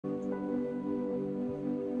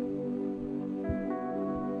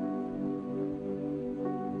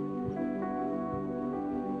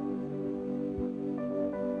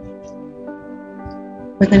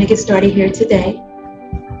We're going to get started here today.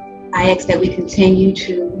 I ask that we continue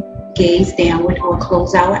to gaze downward or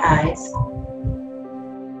close our eyes,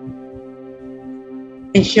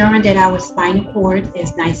 ensuring that our spinal cord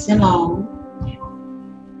is nice and long.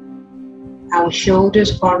 Our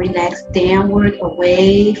shoulders are relaxed downward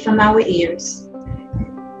away from our ears.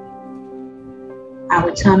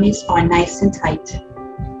 Our tummies are nice and tight.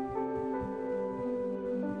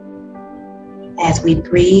 As we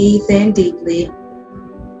breathe in deeply,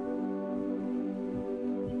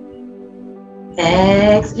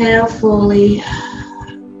 exhale fully.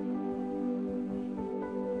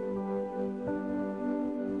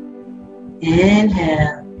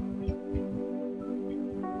 Inhale.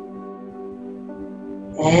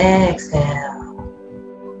 Exhale.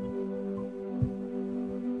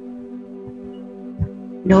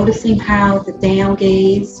 Noticing how the down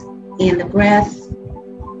gaze and the breath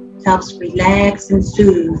helps relax and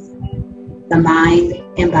soothe the mind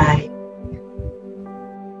and body.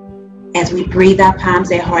 As we breathe our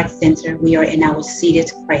palms at heart center, we are in our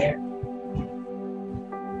seated prayer.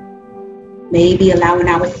 Maybe allowing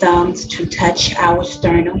our thumbs to touch our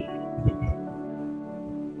sternum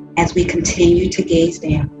as we continue to gaze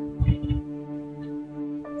down.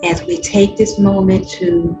 As we take this moment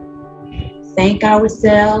to thank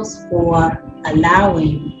ourselves for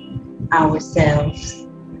allowing ourselves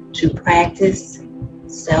to practice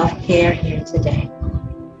self-care here today.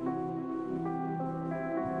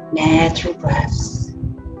 Natural breaths.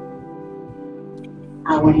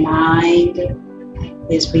 Our mind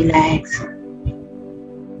is relaxed.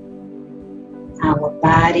 Our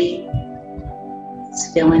body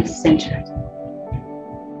is feeling centered.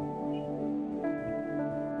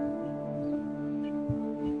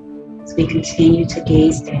 As we continue to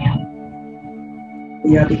gaze down,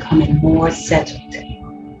 we are becoming more settled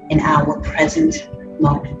in our present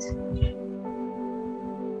moment.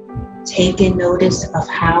 Taking notice of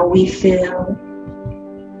how we feel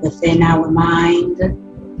within our mind,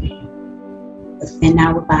 within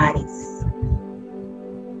our bodies,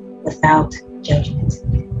 without judgment.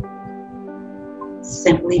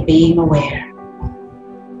 Simply being aware.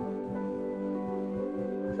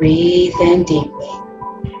 Breathe in deeply.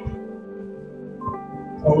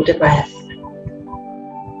 Hold the breath.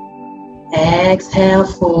 Exhale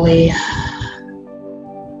fully.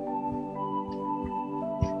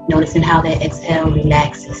 Noticing how that exhale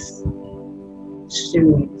relaxes,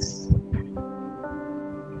 soothes.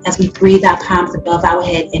 As we breathe our palms above our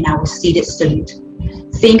head in our seated salute,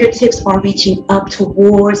 fingertips are reaching up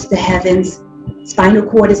towards the heavens. Spinal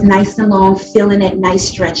cord is nice and long, feeling that nice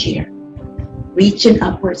stretch here. Reaching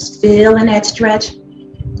upwards, feeling that stretch.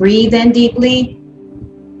 Breathe in deeply.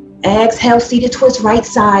 Exhale, seated twist right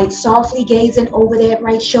side, softly gazing over that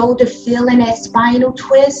right shoulder, feeling that spinal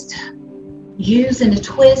twist. Using the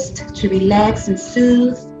twist to relax and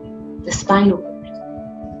soothe the spinal cord.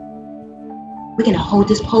 We're going to hold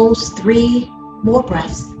this pose 3 more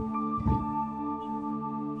breaths.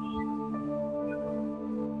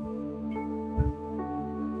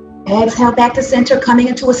 Exhale back to center, coming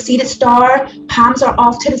into a seated star. Palms are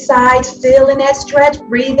off to the sides, feeling that stretch.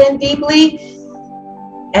 Breathe in deeply.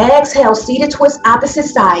 Exhale, seated twist, opposite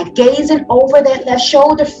side. Gazing over that left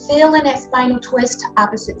shoulder, feeling that spinal twist,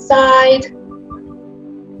 opposite side.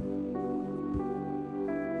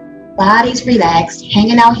 Body's relaxed,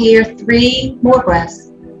 hanging out here, 3 more breaths.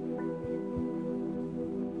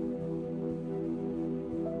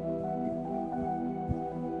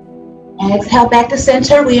 Exhale back to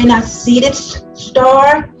center. We are in our seated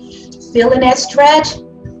star, feeling that stretch.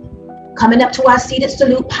 Coming up to our seated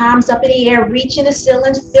salute, palms up in the air, reaching the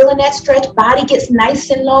ceiling, feeling that stretch. Body gets nice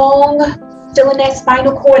and long, feeling that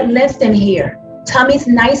spinal cord lengthen here. Tummy's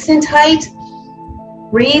nice and tight.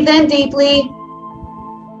 Breathe in deeply.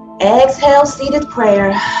 Exhale, seated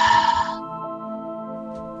prayer.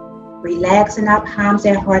 Relaxing our palms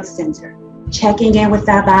at heart center. Checking in with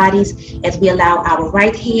our bodies as we allow our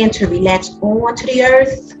right hand to relax onto the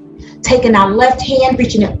earth. Taking our left hand,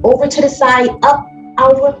 reaching it over to the side, up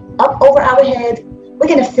over our head. We're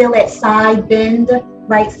going to feel that side bend,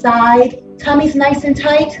 right side. Tummy's nice and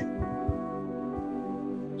tight.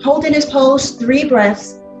 Holding this pose, 3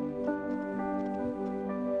 breaths.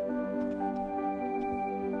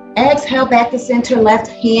 Exhale back to center. Left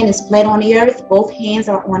hand is flat on the earth. Both hands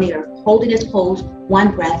are on the earth. Holding this pose,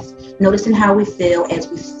 1 breath. Noticing how we feel as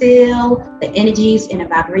we feel the energies and the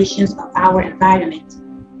vibrations of our environment.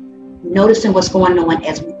 Noticing what's going on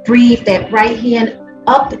as we breathe that right hand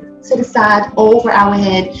up to the side over our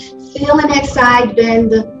head. Feeling that side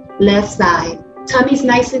bend, left side. Tummy's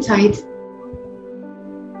nice and tight.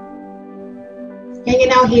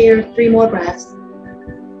 Hanging out here, 3 more breaths.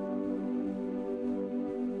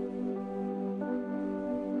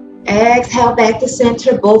 Exhale back to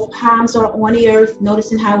center. Both palms are on the earth,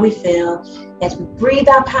 noticing how we feel. As we breathe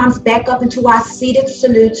our palms back up into our seated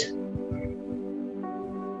salute.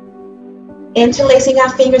 Interlacing our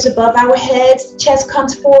fingers above our heads. Chest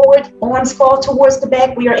comes forward. Arms fall towards the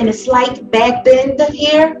back. We are in a slight back bend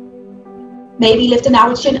here. Maybe lifting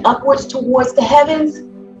our chin upwards towards the heavens.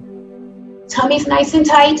 Tummy's nice and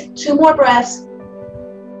tight. 2 more breaths.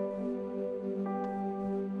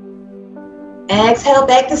 Exhale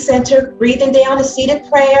back to center. Breathing down a seated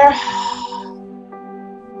prayer.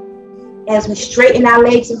 As we straighten our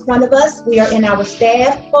legs in front of us, we are in our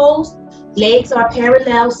staff pose. Legs are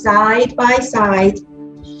parallel side by side.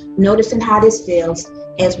 Noticing how this feels.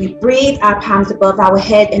 As we breathe, our palms above our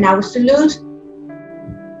head in our salute.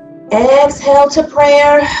 Exhale to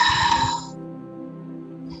prayer.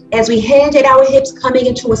 As we hinge at our hips, coming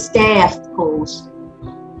into a staff pose.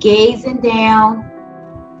 Gazing down,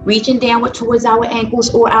 reaching downward towards our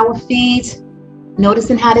ankles or our feet.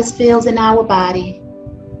 Noticing how this feels in our body.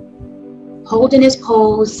 Holding this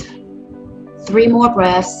pose. 3 more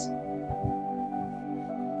breaths.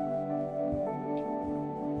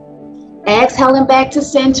 Exhaling back to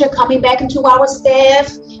center, coming back into our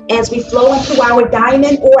staff as we flow into our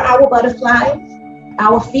diamond or our butterfly.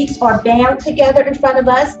 Our feet are bound together in front of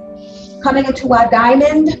us, coming into our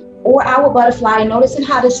diamond or our butterfly. Noticing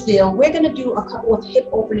how this feels. We're going to do a couple of hip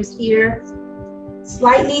openers here.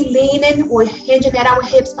 Slightly leaning or hinging at our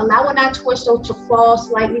hips, allowing our torso to fall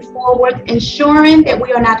slightly forward, ensuring that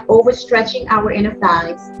we are not overstretching our inner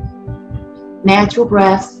thighs. Natural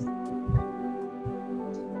breaths.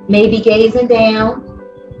 Maybe gazing down,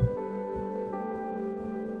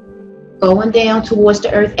 going down towards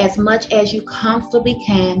the earth as much as you comfortably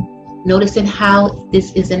can, noticing how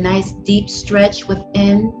this is a nice deep stretch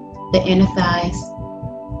within the inner thighs.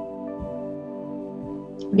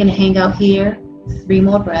 We're going to hang out here, 3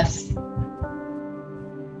 more breaths.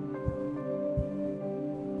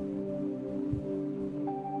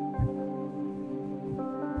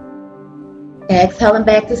 Exhaling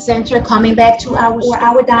back to center, coming back to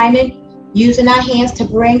our diamond, using our hands to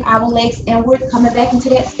bring our legs inward, coming back into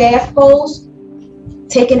that staff pose.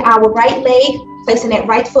 Taking our right leg, placing that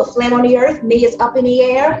right foot flat on the earth, knee is up in the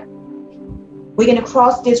air. We're going to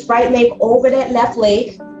cross this right leg over that left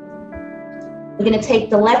leg. We're going to take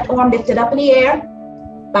the left arm lifted up in the air.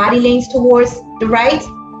 Body leans towards the right.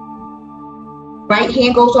 Right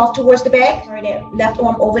hand goes off towards the back. Turn that left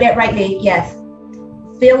arm over that right leg, yes.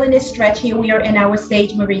 Feeling this stretch here, we are in our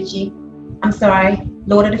Sage Marichi.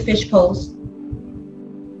 Lord of the Fish pose.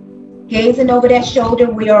 Gazing over that shoulder,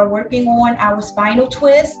 we are working on our spinal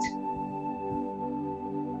twist.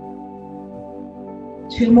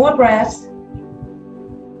 2 more breaths.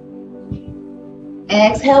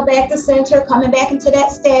 Exhale back to center, coming back into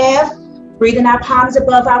that staff. Breathing our palms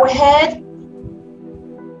above our head.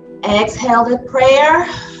 Exhale to prayer.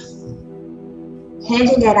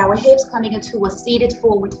 Hinging at our hips, coming into a seated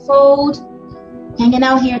forward fold. Hanging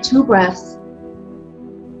out here, 2 breaths.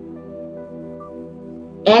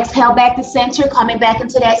 Exhale back to center, coming back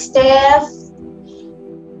into that staff.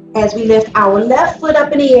 As we lift our left foot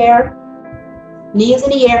up in the air, knees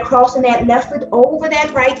in the air, crossing that left foot over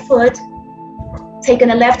that right foot. Taking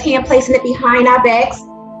the left hand, placing it behind our backs.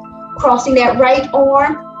 Crossing that right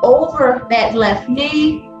arm over that left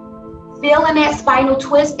knee. Feeling that spinal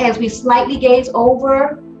twist as we slightly gaze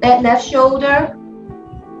over that left shoulder.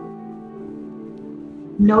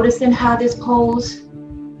 Noticing how this pose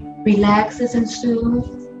relaxes and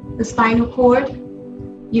soothes the spinal cord.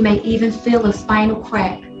 You may even feel a spinal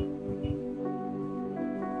crack.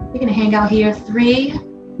 We're going to hang out here 3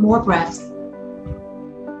 more breaths.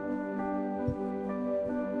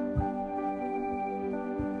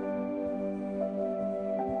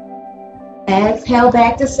 Exhale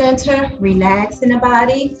back to center, relax in the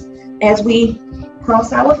body as we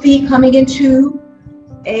cross our feet, coming into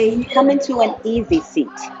an easy seat.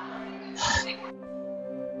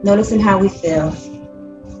 Noticing how we feel.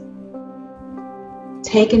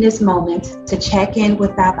 Taking this moment to check in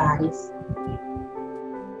with our bodies.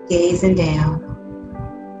 Gazing down.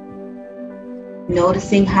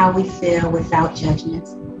 Noticing how we feel without judgment.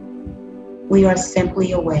 We are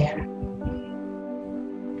simply aware.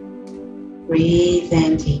 Breathe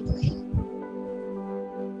in deeply.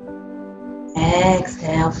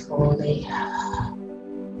 Exhale fully.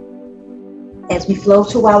 As we flow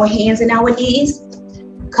to our hands and our knees,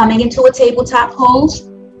 coming into a tabletop pose,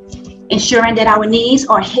 ensuring that our knees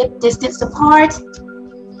are hip distance apart.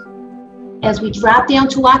 As we drop down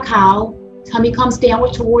to our cow, tummy comes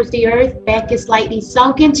downward towards the earth, back is slightly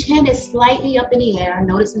sunken, chin is slightly up in the air.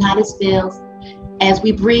 Noticing how this feels. As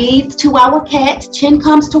we breathe to our cat, chin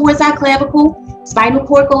comes towards our clavicle, spinal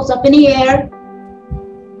cord goes up in the air,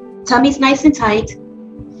 tummy's nice and tight.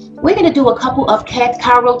 We're going to do a couple of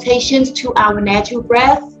cat-cow rotations to our natural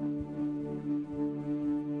breath.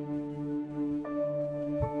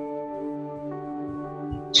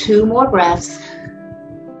 Two more breaths.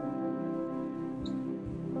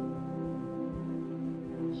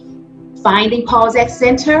 Finding pause at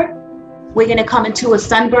center. We're going to come into a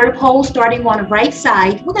sunbird pose starting on the right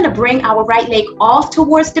side. We're going to bring our right leg off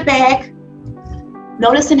towards the back.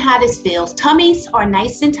 Noticing how this feels. Tummies are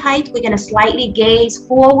nice and tight. We're going to slightly gaze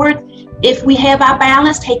forward. If we have our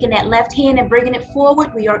balance, taking that left hand and bringing it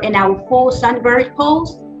forward, we are in our full sunbird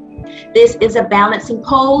pose. This is a balancing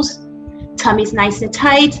pose. Tummy's nice and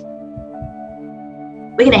tight.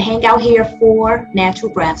 We're going to hang out here for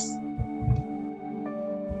natural breaths.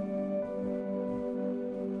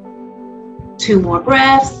 Two more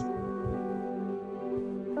breaths.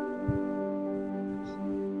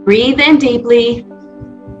 Breathe in deeply.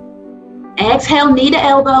 Exhale, knee to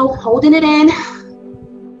elbow, holding it in.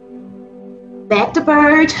 Back to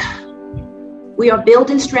bird. We are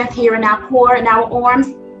building strength here in our core and our arms.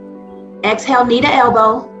 Exhale, knee to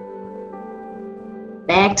elbow.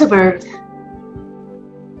 Back to bird.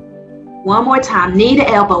 One more time, knee to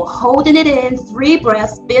elbow, holding it in. 3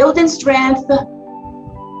 breaths, building strength.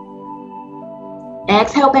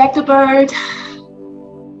 Exhale, back to bird.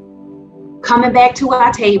 Coming back to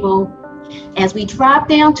our table. As we drop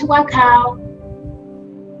down to our cow.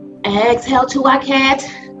 Exhale to our cat.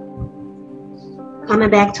 Coming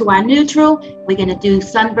back to our neutral. We're going to do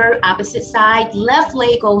sunbird opposite side. Left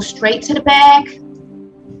leg goes straight to the back.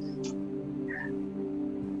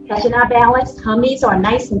 Catching our balance. Tummies are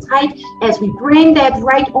nice and tight. As we bring that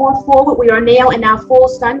right arm forward, we are now in our full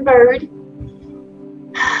sunbird.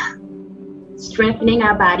 Strengthening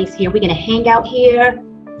our bodies here. We're going to hang out here.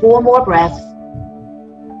 4 more breaths.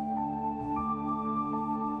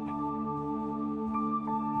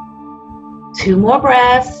 Two more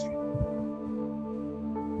breaths.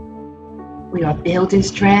 We are building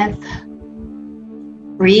strength.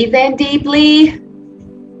 Breathe in deeply.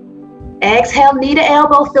 Exhale, knee to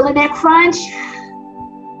elbow, feeling that crunch.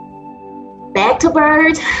 Back to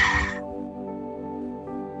bird.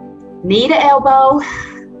 Knee to elbow.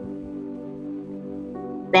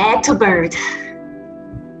 Back to bird.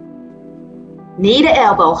 Knee to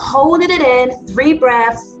elbow, holding it in. 3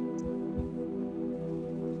 breaths.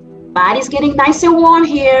 Body's getting nice and warm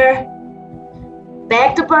here.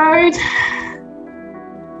 Back to bird.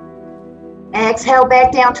 Exhale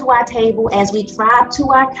back down to our table as we drop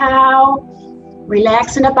to our cow.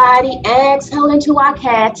 Relaxing the body. Exhale into our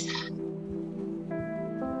cat.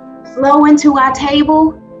 Flow into our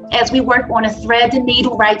table as we work on a thread the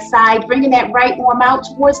needle right side. Bringing that right arm out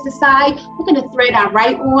towards the side. We're going to thread our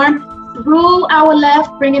right arm through our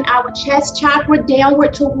left, bringing our chest chakra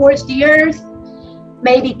downward towards the earth.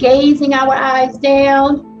 Maybe gazing our eyes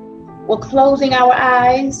down or closing our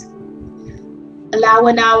eyes.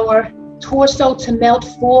 Allowing our torso to melt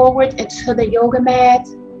forward into the yoga mat.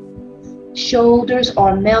 Shoulders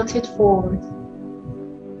are melted forward.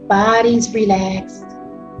 Body's relaxed.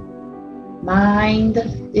 Mind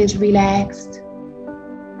is relaxed.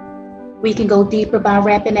 We can go deeper by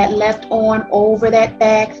wrapping that left arm over that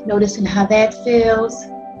back, noticing how that feels.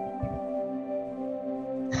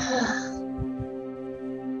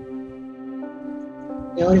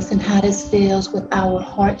 Noticing how this feels with our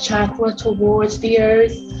heart chakra towards the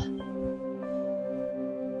earth.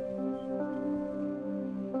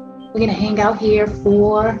 We're going to hang out here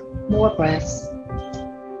 4 more breaths.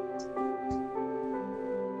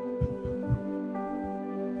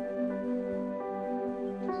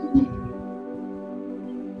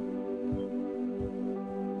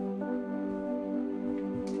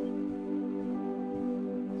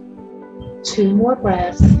 Two more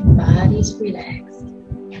breaths, body's relaxed.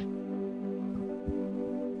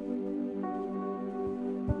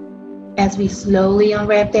 As we slowly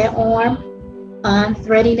unwrap that arm,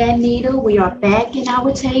 unthreading that needle, we are back in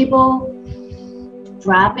our table,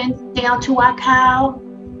 dropping down to our cow,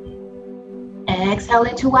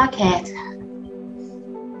 exhaling to our cat.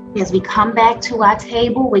 As we come back to our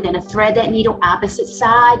table, we're going to thread that needle opposite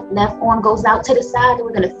side. Left arm goes out to the side, and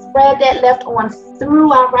we're going to thread that left arm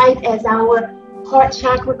through our right as our heart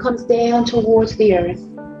chakra comes down towards the earth.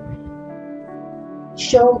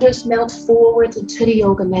 Shoulders melt forward into the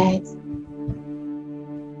yoga mat.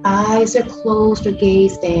 Eyes are closed or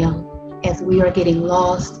gaze down as we are getting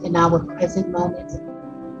lost in our present moment.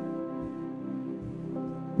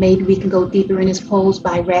 Maybe we can go deeper in this pose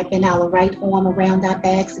by wrapping our right arm around our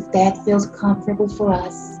backs if that feels comfortable for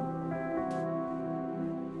us.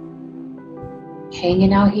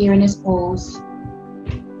 Hanging out here in this pose.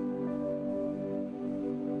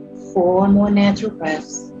 4 more natural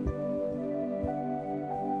breaths.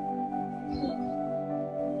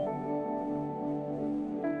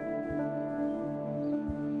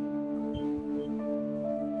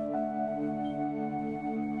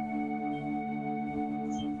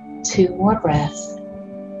 Two more breaths.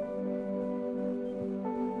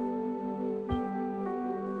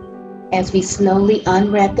 As we slowly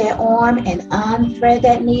unwrap that arm and unthread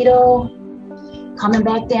that needle, coming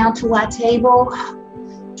back down to our table,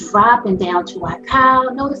 dropping down to our cow,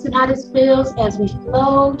 noticing how this feels as we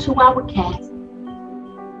flow to our cat.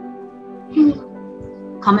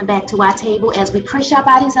 Coming back to our table as we push our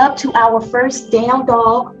bodies up to our first down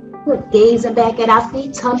dog. We're gazing back at our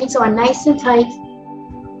feet, tummies are nice and tight.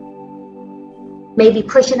 Maybe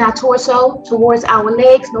pushing our torso towards our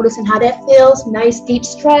legs, noticing how that feels. Nice deep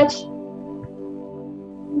stretch.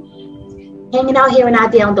 Hanging out here in our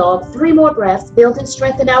down dog. 3 more breaths, building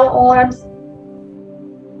strength in our arms.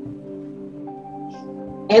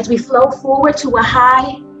 As we flow forward to a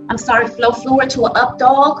flow forward to an up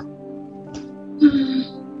dog.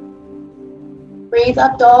 Breathe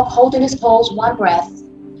up dog, holding this pose, 1 breath.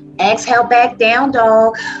 Exhale back down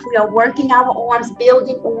dog. We are working our arms,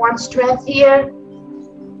 building arm strength here.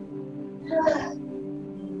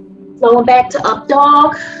 Flowing back to up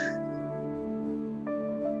dog.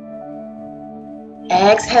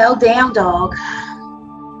 Exhale down dog.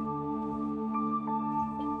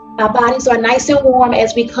 Our bodies are nice and warm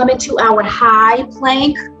as we come into our high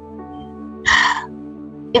plank.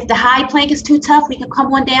 If the high plank is too tough, we can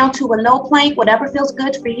come on down to a low plank, whatever feels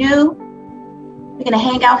good for you. We're gonna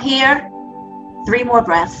hang out here. 3 more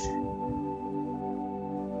breaths.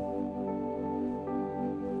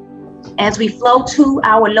 As we flow to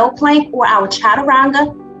our low plank or our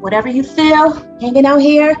chaturanga, whatever you feel, hanging out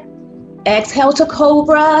here. Exhale to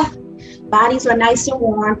cobra. Bodies are nice and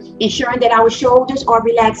warm, ensuring that our shoulders are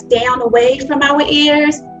relaxed down away from our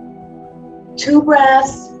ears. 2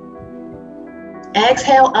 breaths.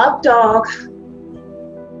 Exhale up dog.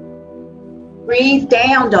 Breathe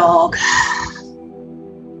down dog.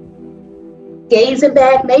 Gazing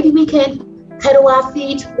back, maybe we can pedal our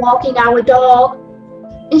feet, walking our dog,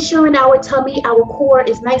 ensuring our tummy, our core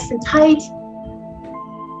is nice and tight.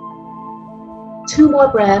 2 more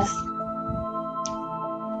breaths.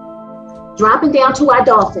 Dropping down to our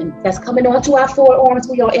dolphin. That's coming onto our forearms.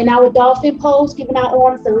 We are in our dolphin pose, giving our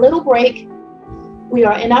arms a little break. We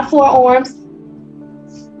are in our forearms.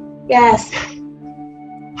 Yes.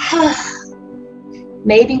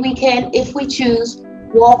 Maybe we can, if we choose,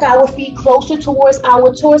 walk our feet closer towards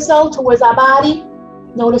our torso, towards our body.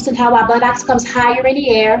 Noticing how our buttocks comes higher in the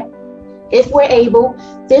air. If we're able,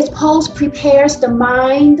 this pose prepares the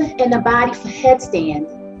mind and the body for headstand.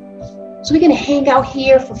 So we're gonna hang out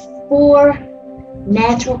here for 4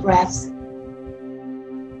 natural breaths.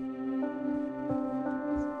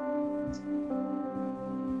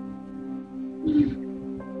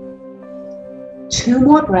 Two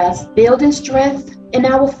more breaths, building strength in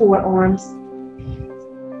our forearms.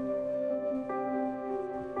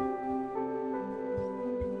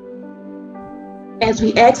 As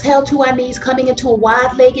we exhale to our knees, coming into a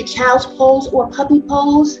wide-legged child's pose or puppy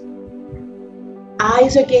pose,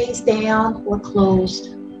 eyes are gazed down or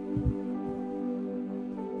closed.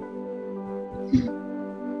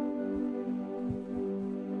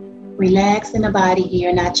 Relax in the body here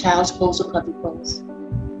in our child's pose or puppy pose.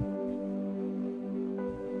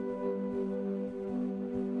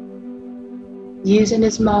 Using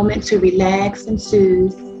this moment to relax and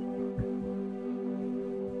soothe.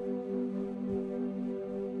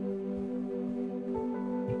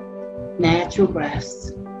 Natural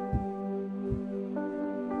breaths.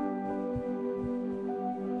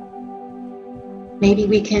 Maybe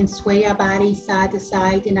we can sway our body side to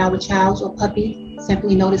side in our child's or puppy,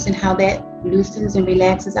 simply noticing how that loosens and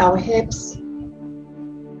relaxes our hips,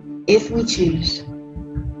 if we choose.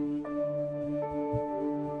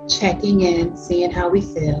 Checking in, seeing how we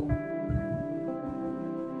feel.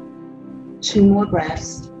 2 more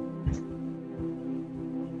breaths.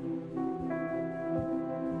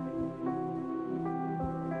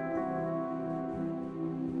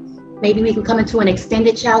 Maybe we can come into an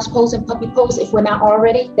extended child's pose and puppy pose if we're not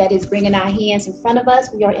already. That is bringing our hands in front of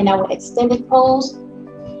us. We are in our extended pose.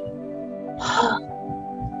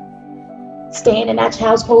 Staying in our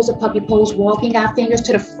child's pose or puppy pose, walking our fingers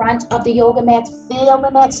to the front of the yoga mat,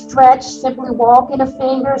 feeling that stretch, simply walking the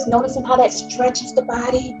fingers, noticing how that stretches the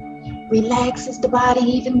body, relaxes the body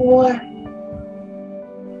even more.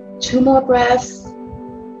 2 more breaths.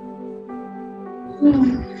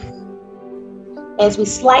 As we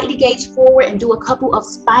slightly gaze forward and do a couple of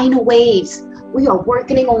spinal waves, we are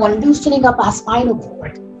working on loosening up our spinal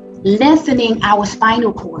cord, lengthening our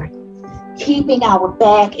spinal cord, keeping our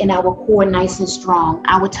back and our core nice and strong.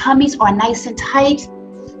 Our tummies are nice and tight,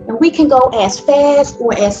 and we can go as fast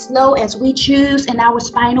or as slow as we choose in our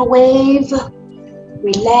spinal wave.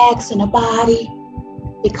 Relax in the body,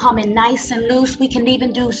 becoming nice and loose. We can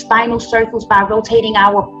even do spinal circles by rotating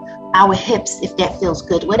our hips if that feels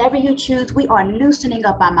good. Whatever you choose, we are loosening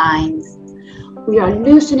up our minds. We are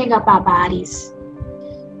loosening up our bodies.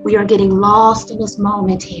 We are getting lost in this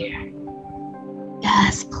moment here.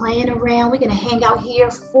 Yes, playing around. We're going to hang out here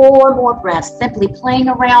 4 more breaths, simply playing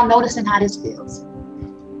around, noticing how this feels.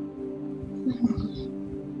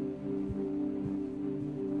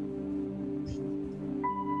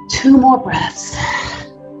 Two more breaths.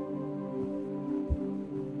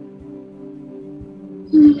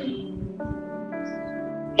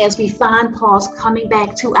 As we find pause coming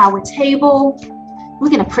back to our table, we're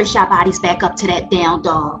going to push our bodies back up to that down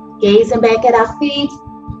dog. Gazing back at our feet.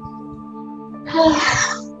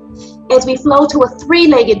 As we flow to a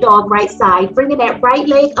 3-legged dog right side, bringing that right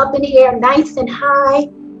leg up in the air nice and high.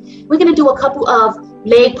 We're going to do a couple of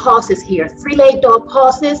leg pauses here. 3-legged dog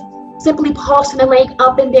pauses. Simply pausing the leg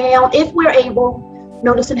up and down if we're able.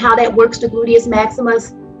 Noticing how that works the gluteus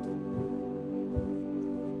maximus.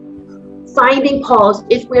 Finding pause.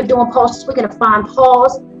 If we're doing pauses, we're going to find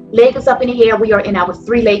pause. Leg is up in the air. We are in our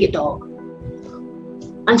 3-legged dog.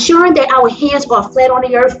 Ensuring that our hands are flat on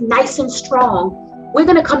the earth, nice and strong. We're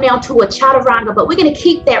going to come down to a chaturanga, but we're going to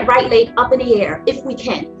keep that right leg up in the air if we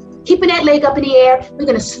can. Keeping that leg up in the air, we're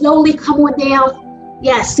going to slowly come on down.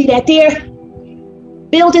 Yes, see that there?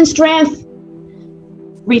 Building strength.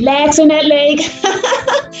 Relaxing that leg.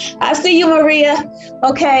 I see you, Maria.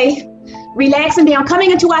 Okay. Relaxing down,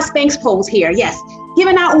 coming into our Spanx pose here. Yes,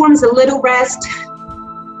 giving our arms a little rest.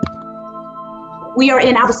 We are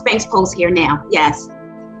in our Spanx pose here now. Yes.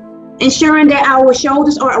 Ensuring that our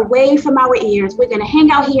shoulders are away from our ears. We're going to hang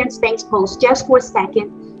out here in Spanx pose just for a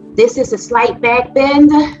second. This is a slight back bend.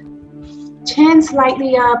 Chin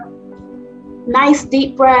slightly up. Nice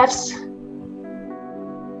deep breaths.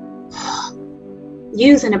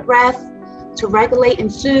 Using a breath to regulate and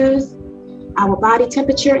soothe our body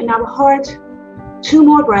temperature and our heart. 2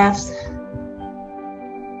 more breaths.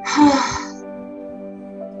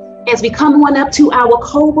 As we come on up to our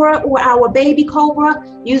cobra or our baby cobra,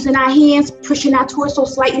 using our hands, pushing our torso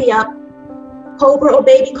slightly up. Cobra or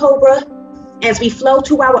baby cobra. As we flow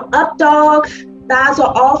to our up dog, thighs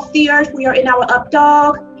are off the earth. We are in our up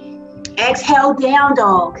dog. Exhale, down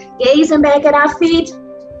dog. Gazing back at our feet.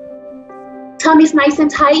 Tummy's nice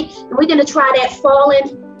and tight. And we're going to try that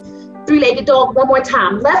falling 3-legged dog one more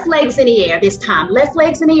time. Left leg's in the air this time. Left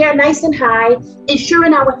leg's in the air nice and high.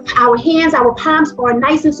 Ensuring our hands, our palms are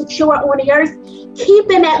nice and secure on the earth.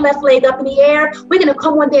 Keeping that left leg up in the air. We're going to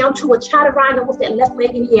come on down to a chaturanga with that left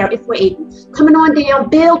leg in the air if we're able. Coming on down,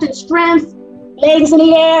 building strength. Legs in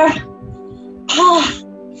the air.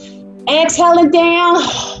 Exhaling down.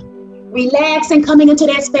 Relaxing, coming into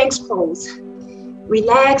that Spanx pose.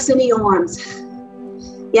 Relaxing the arms.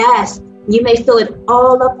 Yes, you may feel it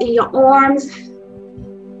all up in your arms,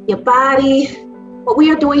 your body. What we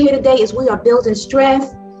are doing here today is we are building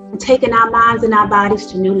strength and taking our minds and our bodies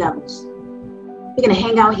to new levels. We're going to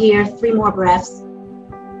hang out here 3 more breaths.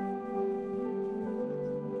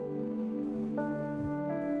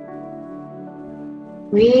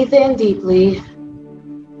 Breathe in deeply,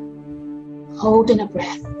 holding a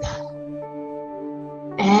breath.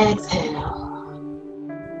 Exhale.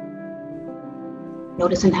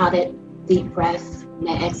 Noticing how that deep breath and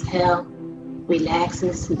that exhale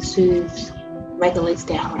relaxes and soothes, regulates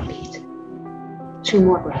the heartbeat. 2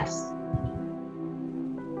 more breaths.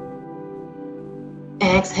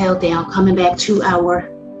 Exhale down, coming back to our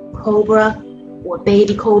cobra or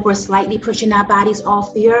baby cobra, slightly pushing our bodies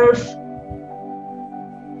off the earth.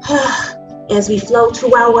 As we flow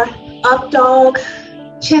to our up dog,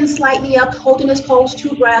 chin slightly up, holding this pose,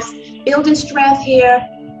 2 breaths, building strength here.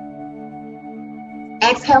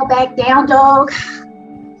 Exhale back, down dog.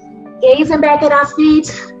 Gazing back at our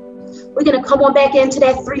feet. We're going to come on back into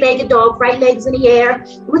that 3-legged dog, right legs in the air.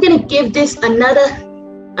 We're going to give this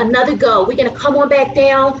another go. We're going to come on back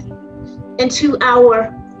down into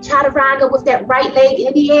our chaturanga with that right leg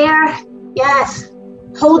in the air. Yes.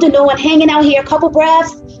 Holding on, hanging out here. Couple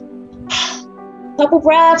breaths. Couple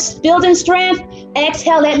breaths. Building strength.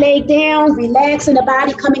 Exhale that leg down. Relaxing the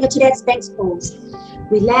body, coming into that Spanx pose.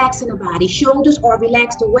 Relaxing the body. Shoulders are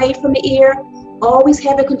relaxed away from the ear. Always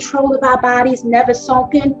having control of our bodies, never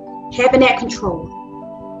sunken. Having that control.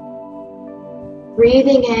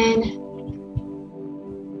 Breathing in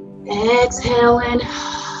Exhaling.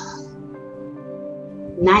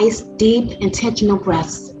 Nice, deep, intentional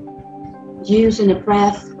breaths. Using the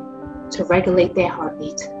breath to regulate that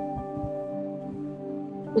heartbeat.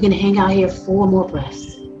 We're going to hang out here 4 more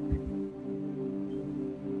breaths.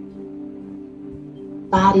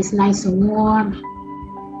 Body's nice and warm.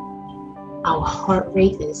 Our heart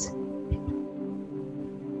rate is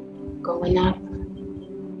going up.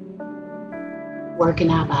 Working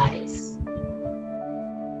our bodies.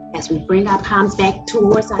 As we bring our palms back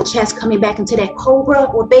towards our chest, coming back into that cobra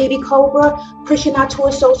or baby cobra, pushing our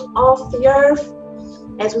torsos off the earth.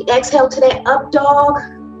 As we exhale to that up dog,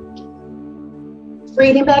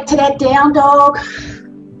 breathing back to that down dog.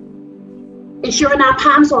 Ensuring our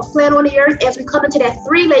palms are flat on the earth as we come into that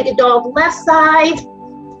 3-legged dog, left side.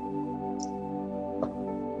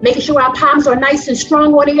 Making sure our palms are nice and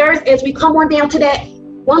strong on the earth as we come on down to that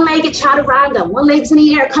 1-legged chaturanga. 1 leg's in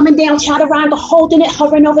the air, coming down chaturanga, holding it,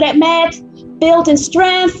 hovering over that mat, building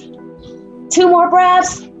strength. 2 more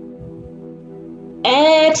breaths.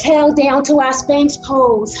 Exhale down to our Sphinx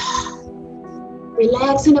pose.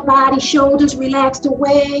 Relaxing the body, shoulders relaxed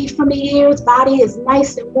away from the ears. Body is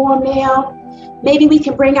nice and warm now. Maybe we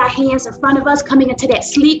can bring our hands in front of us, coming into that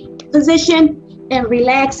sleep position and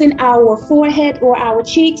relaxing our forehead or our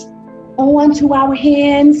cheeks onto our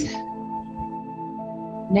hands.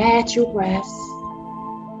 Natural breaths.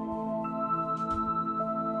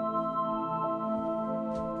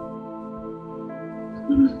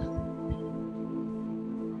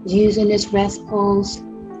 Using this rest pose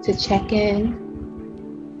to check in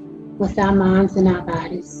with our minds and our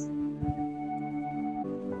bodies.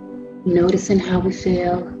 Noticing how we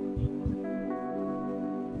feel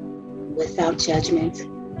without judgment.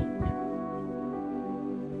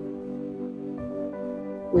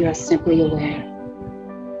 We are simply aware.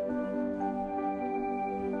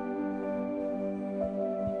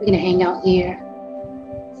 We're going to hang out here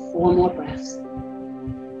 4 more breaths.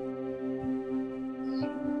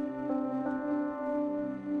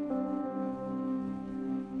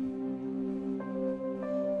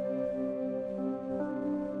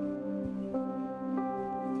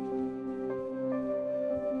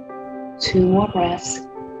 Two more breaths.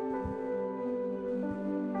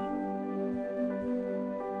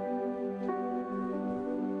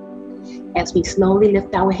 As we slowly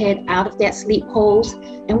lift our head out of that sleep pose,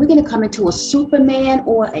 and we're going to come into a Superman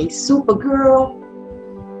or a Supergirl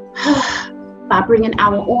by bringing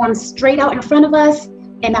our arms straight out in front of us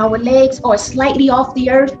and our legs are slightly off the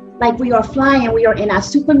earth like we are flying. We are in our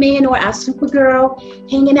Superman or our Supergirl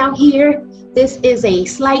hanging out here. This is a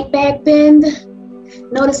slight back bend.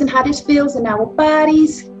 Noticing how this feels in our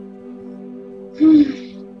bodies.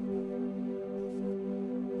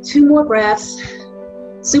 2 more breaths.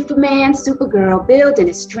 Superman, Supergirl, building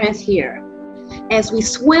its strength here. As we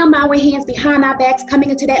swim our hands behind our backs, coming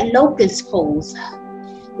into that locust pose.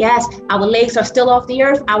 Yes, our legs are still off the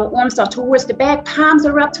earth. Our arms are towards the back. Palms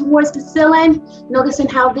are up towards the ceiling. Noticing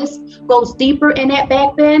how this goes deeper in that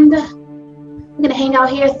back bend. We're going to hang out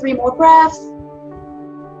here 3 more breaths.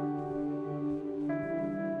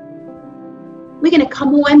 We're going to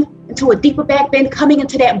come on into a deeper back bend, coming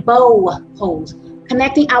into that bow pose.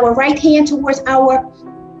 Connecting our right hand towards our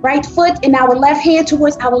right foot and our left hand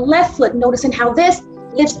towards our left foot. Noticing how this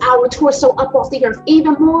lifts our torso up off the earth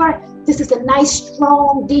even more. This is a nice,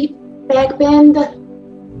 strong, deep back bend.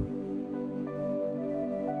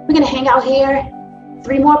 We're going to hang out here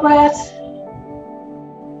 3 more breaths.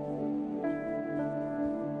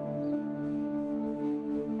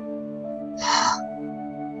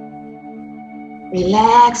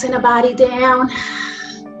 Relaxing the body down.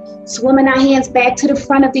 Swimming our hands back to the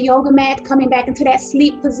front of the yoga mat, coming back into that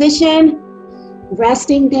sleep position.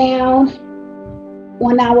 Resting down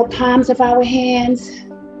on our palms of our hands.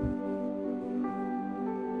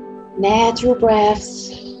 Natural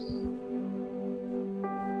breaths.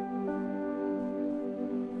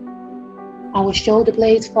 Our shoulder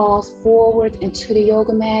blades fall forward into the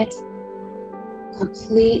yoga mat,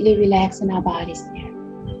 completely relaxing our bodies there.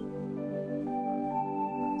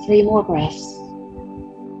 3 more breaths.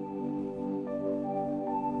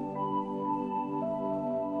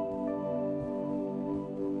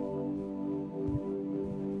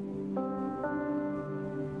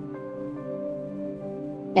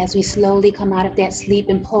 As we slowly come out of that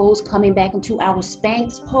sleeping pose, coming back into our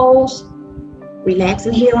Sphinx pose,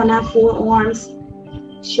 relaxing here on our forearms.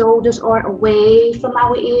 Shoulders are away from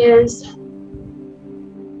our ears.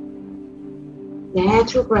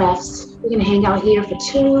 Natural breaths. We're going to hang out here for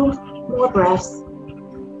 2 more breaths.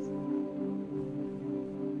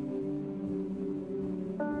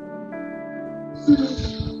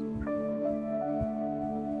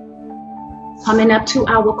 Coming up to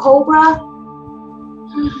our cobra,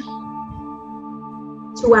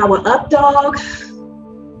 to our up dog,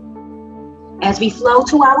 as we flow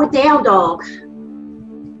to our down dog.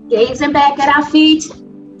 Gazing back at our feet,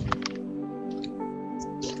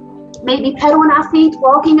 maybe pedaling our feet,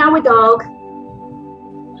 walking our dog.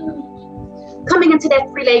 Coming into that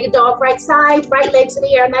three-legged dog, right side, right legs in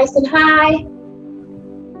the air, nice and high.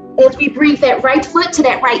 As we breathe that right foot to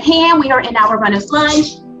that right hand, we are in our runner's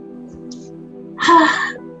lunge.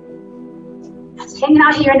 Hanging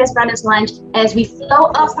out here in this runner's lunge as we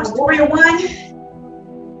flow up for warrior one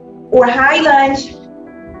or high lunge.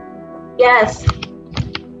 Yes.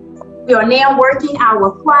 We are now working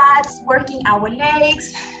our quads, working our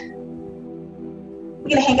legs. We're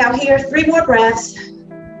gonna hang out here 3 more breaths.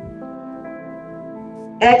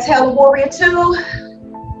 Exhale, warrior two.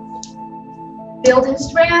 Building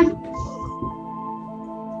strength.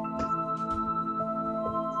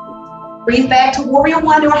 Breathe back to warrior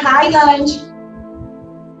one or high lunge.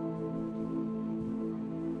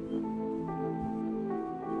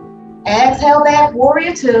 Exhale back,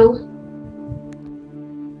 warrior two.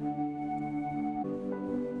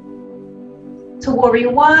 To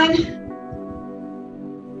warrior one.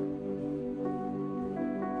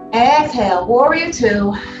 Exhale, warrior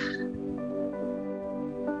two.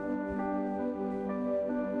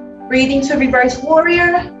 Breathing to reverse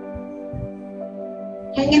warrior.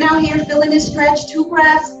 Hanging out here, feeling this stretch, 2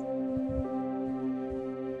 breaths.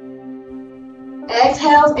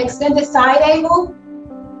 Exhale, extended side angle.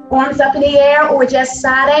 Arms up in the air or just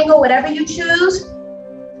side angle, whatever you choose.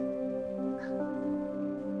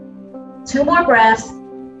 2 more breaths.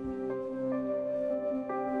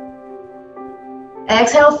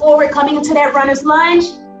 Exhale forward, coming into that runner's lunge.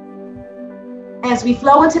 As we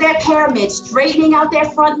flow into that pyramid, straightening out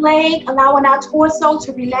that front leg, allowing our torso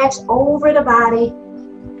to relax over the body.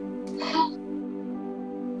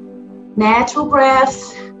 Natural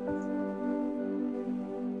breaths.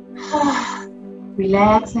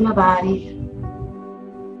 Relaxing the body.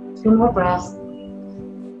 2 more breaths.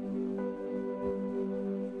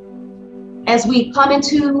 As we come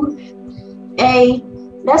into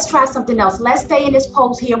let's try something else. Let's stay in this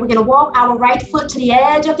pose here. We're gonna walk our right foot to the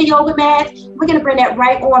edge of the yoga mat. We're gonna bring that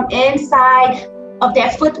right arm inside of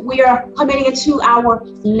that foot. We are coming into our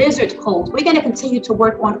lizard pose. We're gonna continue to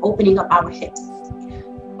work on opening up our hips.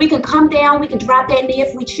 We can come down, we can drop that knee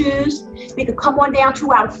if we choose. We can come on down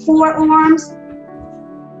to our forearms.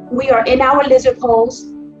 We are in our lizard pose.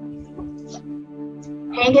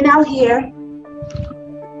 Hanging out here.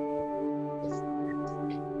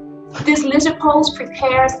 This lizard pose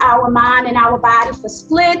prepares our mind and our body for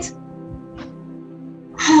split.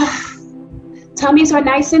 Tummies are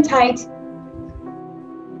nice and tight.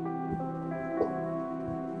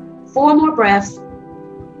 4 more breaths.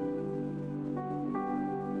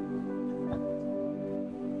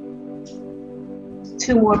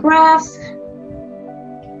 Two more breaths.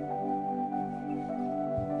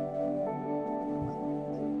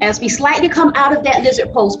 As we slightly come out of that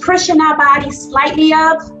lizard pose, pushing our body slightly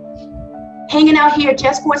up. Hanging out here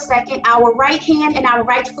just for a second. Our right hand and our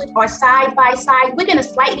right foot are side by side. We're gonna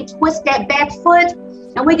slightly twist that back foot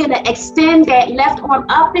and we're gonna extend that left arm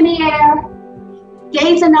up in the air.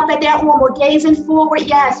 Gazing up at that arm, we're gazing forward.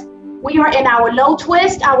 Yes, we are in our low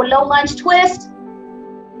twist, our low lunge twist.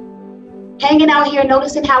 Hanging out here,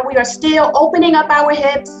 noticing how we are still opening up our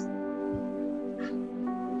hips.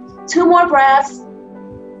 2 more breaths.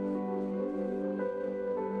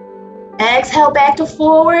 Exhale back to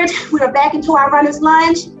forward. We are back into our runner's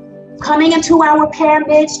lunge. Coming into our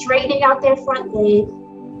pyramid, straightening out that front leg.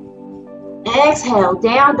 Exhale,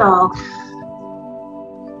 down dog.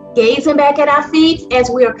 Gazing back at our feet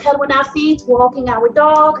as we are pedaling our feet, walking our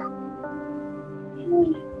dog.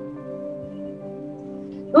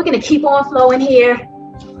 We're gonna keep on flowing here.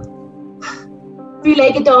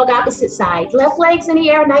 3-legged dog, opposite side. Left legs in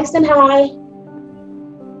the air, nice and high.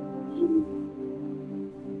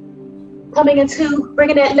 Coming into,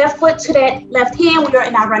 bringing that left foot to that left hand. We are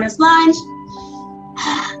in our runner's lunge.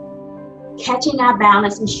 Catching our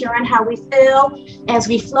balance, ensuring how we feel as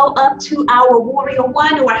we flow up to our warrior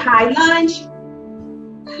one or high lunge.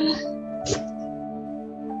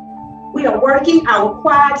 We are working our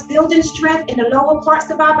quads, building strength in the lower parts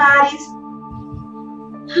of our bodies.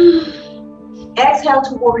 Exhale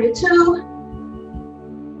to warrior two.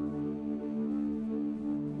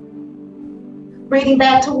 Breathing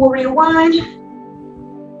back to warrior one.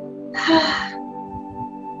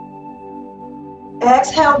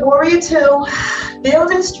 Exhale, warrior two.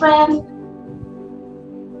 Building strength.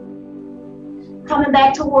 Coming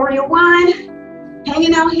back to warrior one.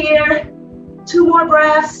 Hanging out here. 2 more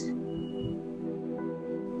breaths.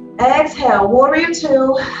 Exhale, warrior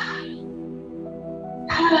two.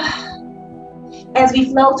 As we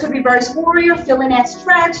flow to reverse warrior, feeling that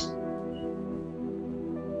stretch.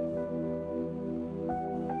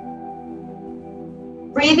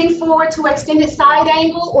 Breathing forward to extended side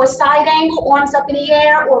angle or side angle, arms up in the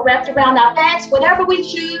air or wrapped around our backs, whatever we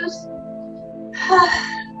choose.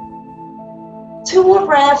 2 more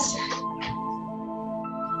breaths.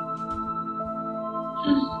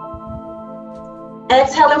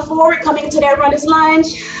 Exhaling forward, coming to that runner's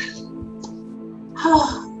lunge.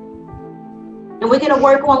 And we're going to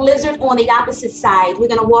work on lizard on the opposite side. We're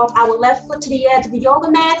going to walk our left foot to the edge of the yoga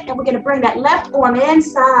mat, and we're going to bring that left arm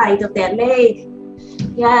inside of that leg.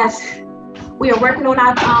 Yes. We are working on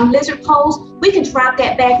our lizard pose. We can drop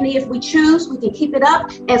that back knee if we choose. We can keep it up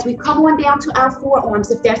as we come on down to our forearms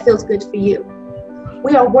if that feels good for you.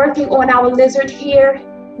 We are working on our lizard here.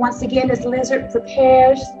 Once again, this lizard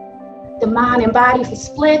prepares the mind and body for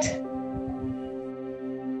split.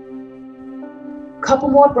 Couple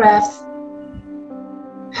more breaths.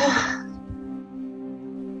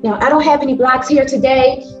 Now, I don't have any blocks here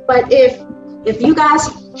today, but if you guys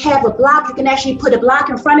have a block, you can actually put a block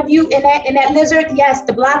in front of you in that lizard. Yes,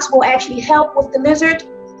 the blocks will actually help with the lizard,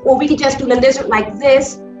 or we could just do the lizard like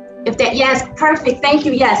this. If that, yes, perfect, thank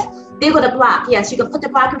you, yes. There with a block, yes, you can put the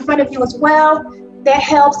block in front of you as well. That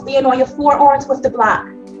helps being on your forearms with the block.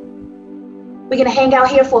 We're gonna hang out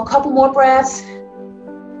here for a couple more breaths.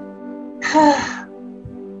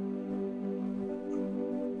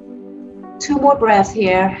 2 more breaths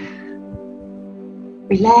here.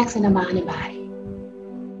 Relaxing the mind and body.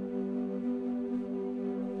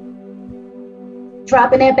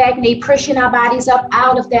 Dropping that back knee, pushing our bodies up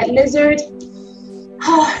out of that lizard.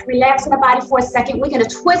 Relaxing the body for a second. We're gonna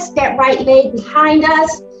twist that right leg behind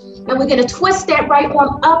us, and we're gonna twist that right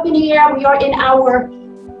arm up in the air. We are in our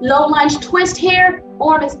low lunge twist here.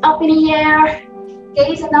 Arm is up in the air.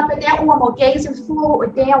 Gazing up at that arm or gazing forward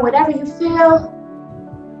or down, whatever you feel.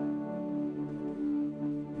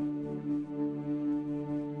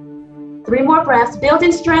 Three more breaths,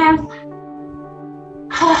 building strength.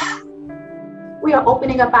 We are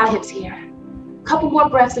opening up our hips here. Couple more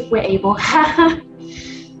breaths if we're able.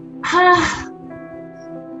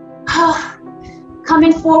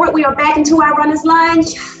 Coming forward, we are back into our runner's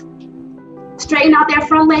lunge. Straighten out that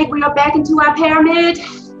front leg, we are back into our pyramid.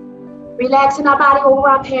 Relaxing our body over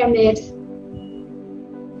our pyramid.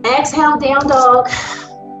 Exhale, down dog.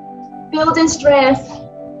 Building strength.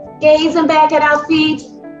 Gazing back at our feet.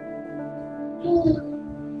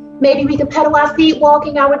 Maybe we can pedal our feet,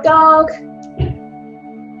 walking our dog.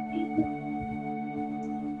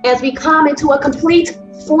 As we come into a complete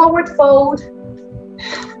forward fold.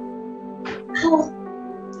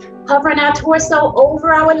 Hovering our torso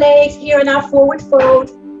over our legs here in our forward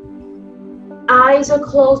fold. Eyes are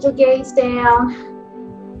closed or gaze down.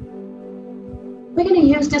 We're going to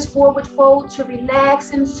use this forward fold to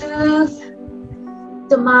relax and soothe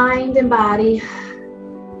the mind and body.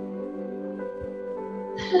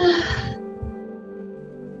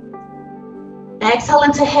 Exhale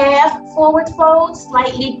into half forward fold,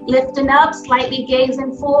 slightly lifting up, slightly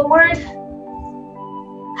gazing forward.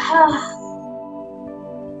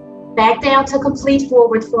 Back down to complete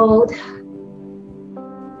forward fold.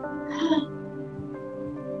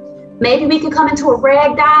 Maybe we could come into a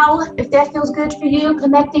ragdoll if that feels good for you,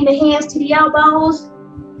 connecting the hands to the elbows.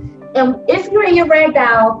 And if you're in your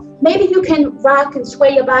ragdoll, maybe you can rock and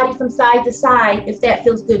sway your body from side to side if that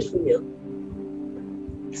feels good for you.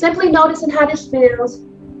 Simply noticing how this feels.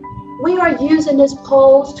 We are using this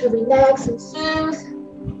pose to relax and soothe.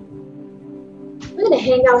 We're going to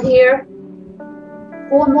hang out here.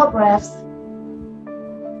 4 more breaths.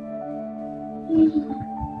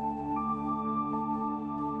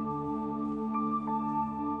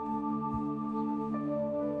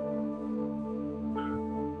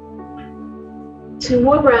 Two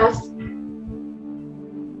more breaths.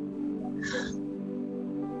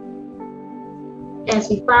 As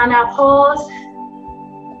we find our pause,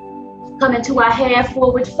 come into our half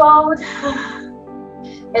forward fold.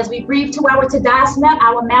 As we breathe to our Tadasana,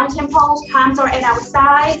 our mountain pose, palms are at our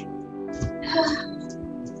side.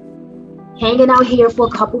 Hanging out here for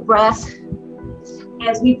a couple breaths.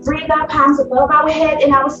 As we bring our palms above our head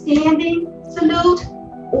in our standing salute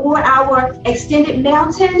or our extended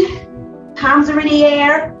mountain, palms are in the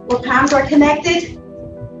air or palms are connected.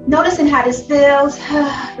 Noticing how this feels,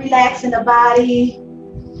 relaxing the body.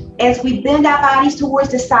 As we bend our bodies towards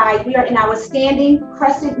the side, we are in our standing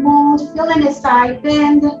crescent mood, feeling this side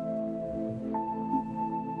bend.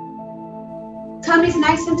 Tummy's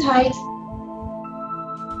nice and tight.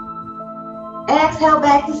 Exhale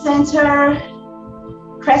back to center.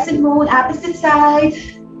 Crescent moon, opposite side.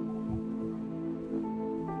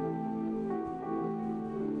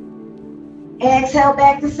 Exhale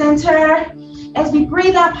back to center. As we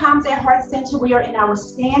breathe out, palms at heart center, we are in our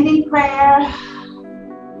standing prayer.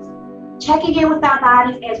 Checking in with our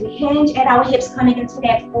bodies as we hinge at our hips, coming into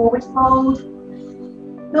that forward fold.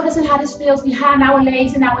 Noticing how this feels behind our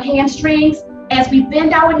legs and our hamstrings. As we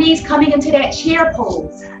bend our knees, coming into that chair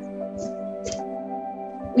pose.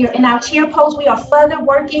 We are in our chair pose. We are further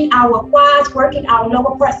working our quads, working our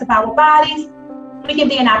lower parts of our bodies. We can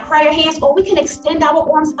be in our prayer hands, or we can extend our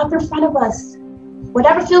arms up in front of us.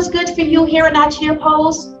 Whatever feels good for you here in our chair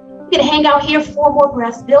pose. You can hang out here 4 more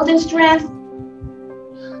breaths, building strength.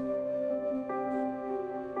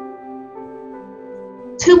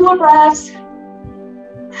 Two more breaths.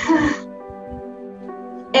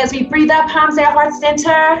 As we breathe up, palms at heart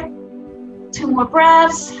center. 2 more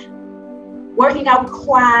breaths. Working our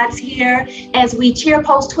quads here as we chair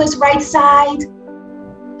pose, twist right side.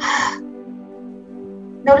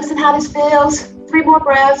 Noticing how this feels. 3 more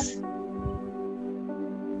breaths.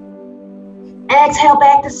 Exhale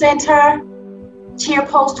back to center. Chair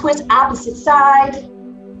pose, twist opposite side.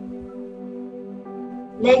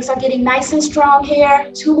 Legs are getting nice and strong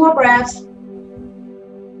here. 2 more breaths.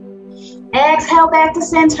 Exhale back to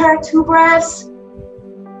center. 2 breaths.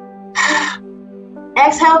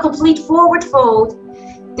 Exhale, complete forward fold.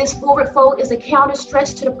 This forward fold is a counter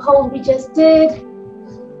stretch to the pose we just did.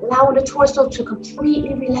 Allowing the torso to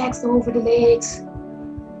completely relax over the legs.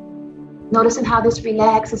 Noticing how this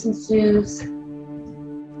relaxes and soothes.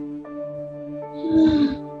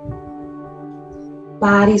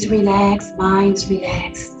 Bodies relaxed, minds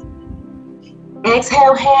relaxed.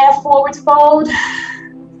 Exhale, half forward fold.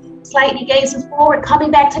 Slightly gazing forward,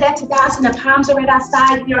 coming back to that Tadasana. Palms are at our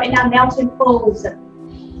side. We are in our mountain pose.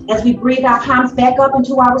 As we breathe our palms back up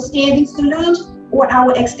into our standing salute or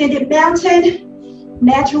our extended mountain.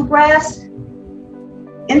 Natural breaths.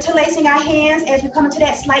 Interlacing our hands as we come into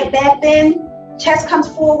that slight back bend. Chest comes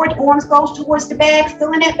forward, arms goes towards the back,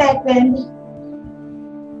 filling that back bend.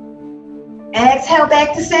 Exhale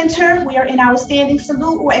back to center. We are in our standing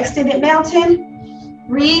salute or extended mountain.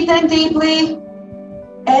 Breathe in deeply.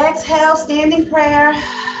 Exhale, standing prayer.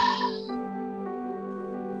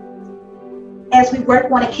 As we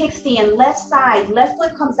work on a kickstand, left side, left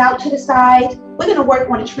foot comes out to the side. We're going to work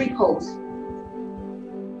on a tree pose.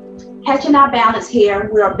 Catching our balance here.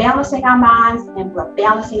 We are balancing our minds and we're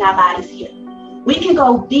balancing our bodies here. We can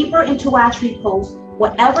go deeper into our tree pose.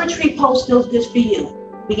 Whatever tree pose feels good for you.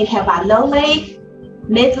 We can have our low leg,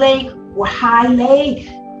 mid leg, or high leg.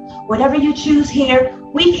 Whatever you choose here,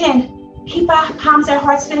 we can keep our palms at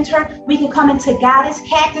heart center. We can come into goddess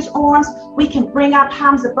cactus arms. We can bring our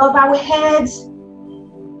palms above our heads.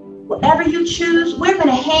 Whatever you choose, we're going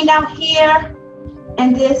to hang out here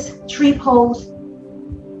in this tree pose,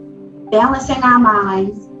 balancing our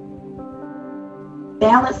minds,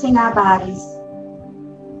 balancing our bodies,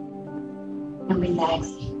 and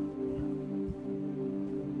relaxing.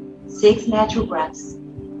 6 natural breaths.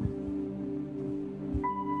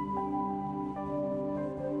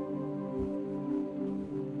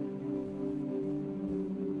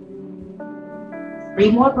 Three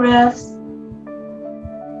more breaths.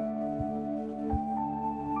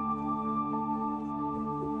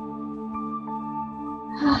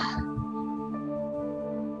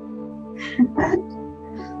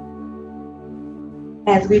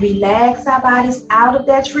 As we relax our bodies out of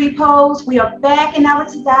that tree pose, we are back in our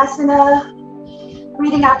Tadasana.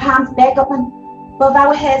 Breathing our palms back up and above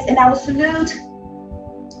our heads in our salute.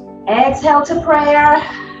 Exhale to prayer.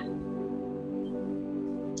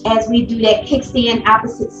 As we do that kickstand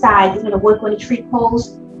opposite side, we're going to work on the tree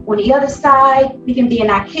pose. On the other side, we can be in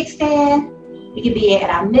our kickstand. We can be at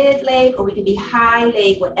our mid leg or we can be high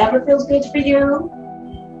leg, whatever feels good for you.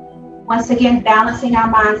 Once again, balancing our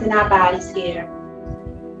minds and our bodies here.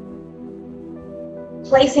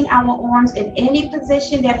 Placing our arms in any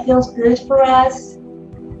position that feels good for us.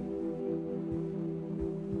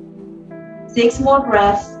 6 more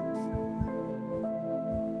breaths.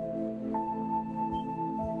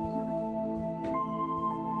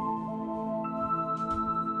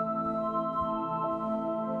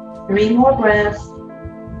 Three more breaths.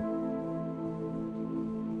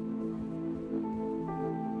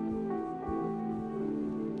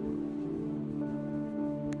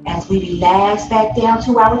 As we relax back down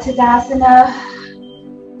to our Tadasana,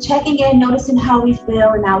 checking in, noticing how we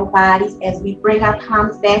feel in our bodies as we bring our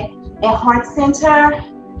palms back at heart center,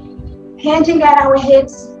 hinging at our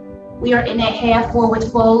hips. We are in that half forward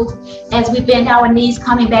fold. As we bend our knees,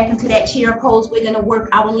 coming back into that chair pose, we're going to work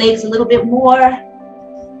our legs a little bit more.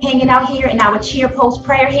 Hanging out here in our chair pose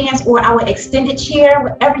prayer hands or our extended chair,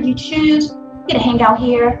 whatever you choose. We're gonna hang out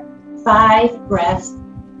here 5 breaths.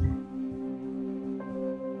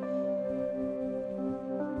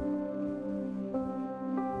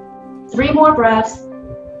 Three more breaths.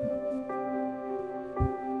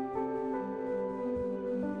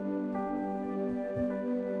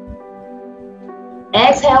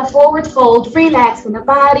 Exhale, forward fold, relax in the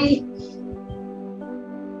body.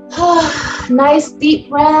 Nice deep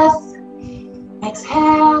breath.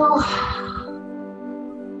 Exhale.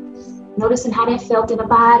 Noticing how that felt in the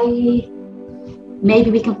body.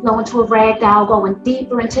 Maybe we can flow into a ragdoll, going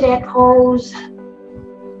deeper into that pose.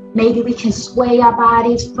 Maybe we can sway our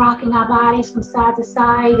bodies, rocking our bodies from side to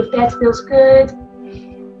side if that feels good.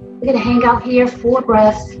 We're gonna hang out here 4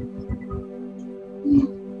 breaths.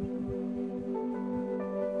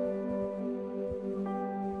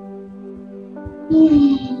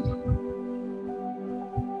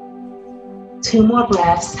 Two more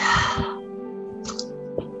breaths.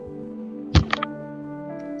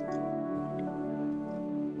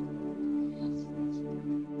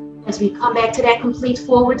 As we come back to that complete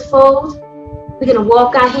forward fold, we're going to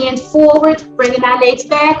walk our hands forward, bringing our legs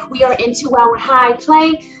back. We are into our high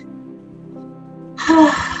plank.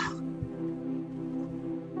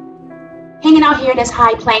 Hanging out here in this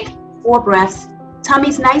high plank, 4 breaths.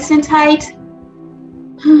 Tummy's nice and tight.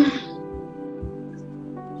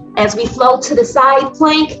 As we float to the side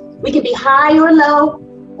plank, we can be high or low,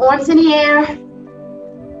 arms in the air.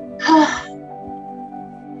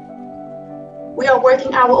 We are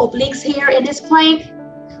working our obliques here in this plank.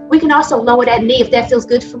 We can also lower that knee if that feels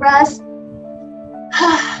good for us.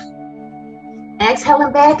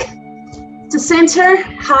 Exhaling back to center,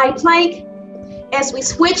 high plank. As we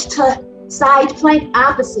switch to side plank,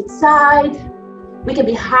 opposite side, we can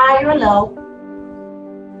be high or low.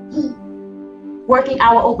 Working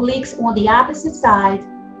our obliques on the opposite side.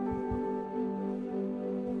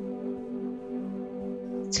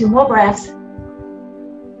 2 more breaths.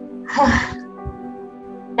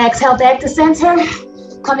 Exhale back to center,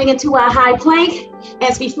 coming into our high plank.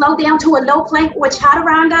 As we flow down to a low plank or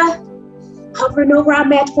chaturanga, hovering over our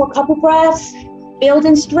mat for a couple breaths,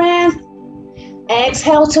 building strength.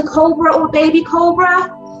 Exhale to cobra or baby cobra.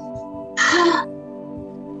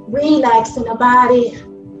 Relaxing the body.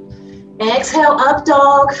 Exhale, up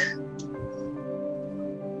dog.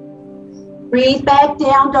 Breathe back,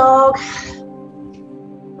 down dog.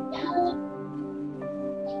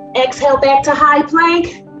 Exhale back to high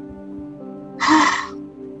plank.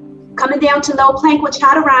 Coming down to low plank with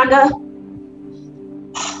chaturanga.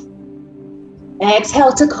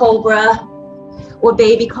 Exhale to cobra or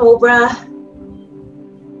baby cobra.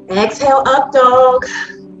 Exhale, up dog.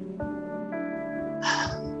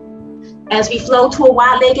 As we flow to a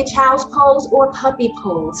wide-legged child's pose or puppy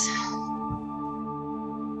pose.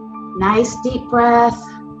 Nice deep breath.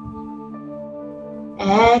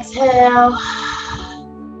 Exhale.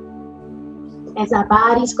 As our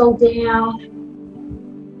bodies go down,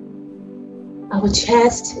 our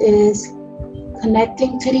chest is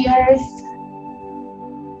connecting to the earth.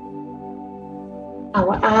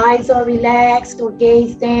 Our eyes are relaxed or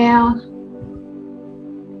gaze down.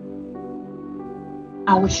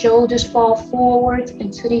 Our shoulders fall forward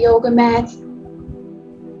into the yoga mat.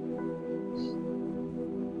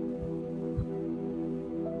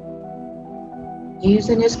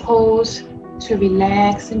 Using this pose to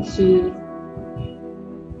relax and soothe.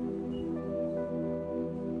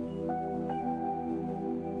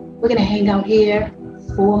 We're going to hang out here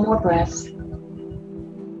 4 more breaths.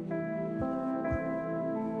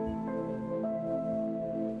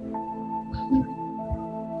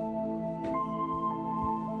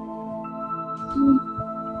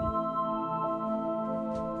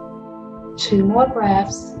 Two more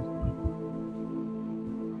breaths.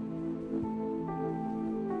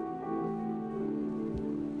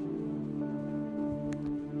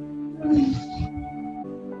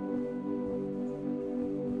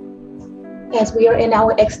 As we are in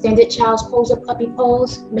our extended child's pose or puppy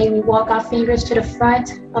pose, may we walk our fingers to the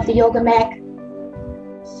front of the yoga mat,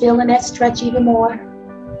 feeling that stretch even more.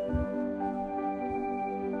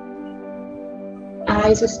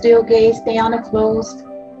 Eyes are still gazed down and closed.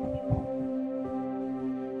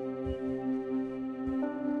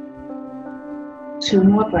 Two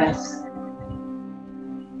more breaths.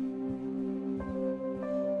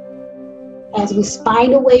 As we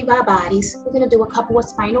spinal wave our bodies, we're going to do a couple of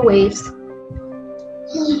spinal waves.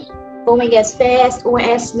 Going as fast or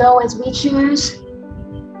as slow as we choose.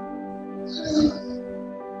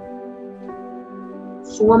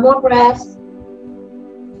 4 more breaths.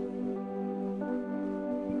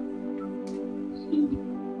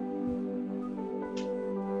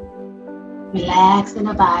 Relaxing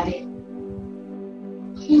the body.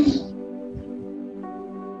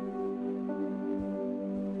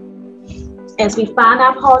 As we find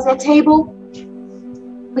our pose at table,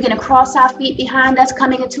 we're going to cross our feet behind us,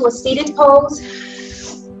 coming into a seated pose.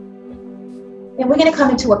 And we're going to come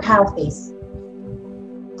into a cow face.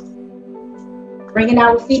 Bringing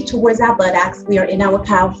our feet towards our buttocks, we are in our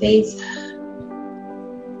cow face.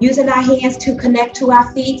 Using our hands to connect to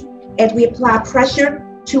our feet as we apply pressure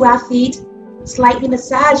to our feet, slightly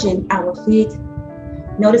massaging our feet.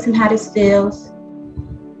 Noticing how this feels.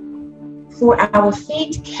 For our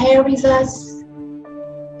feet carries us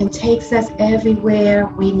and takes us everywhere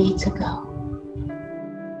we need to go.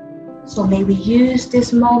 So may we use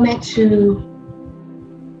this moment to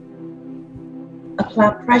apply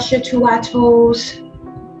pressure to our toes,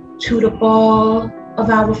 to the ball of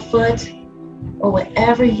our foot, or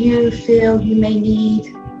wherever you feel you may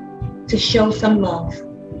need to show some love.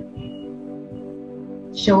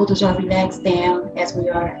 Shoulders are relaxed down as we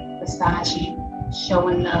are massaging,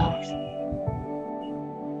 showing love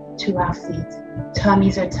to our feet.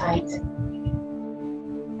 Tummies are tight.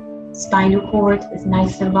 Spinal cord is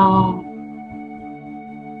nice and long.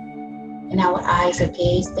 And our eyes are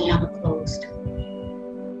gazed down and closed.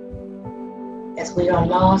 As we are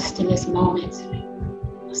lost in this moment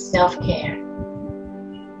of self-care.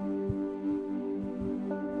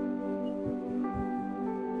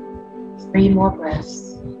 Three more breaths.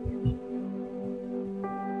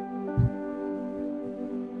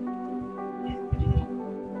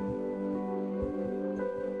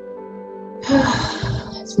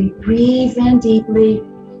 As we breathe in deeply,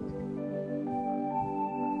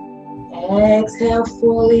 exhale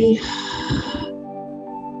fully.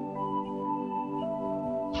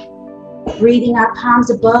 Breathing our palms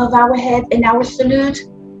above our head in our salute.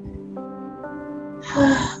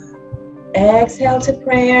 Exhale to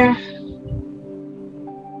prayer.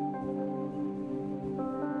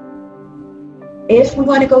 If we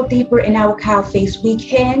want to go deeper in our cow face, we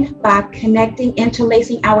can by connecting,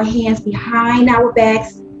 interlacing our hands behind our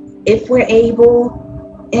backs. If we're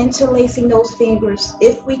able, interlacing those fingers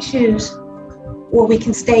if we choose, or we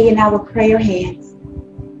can stay in our prayer hands.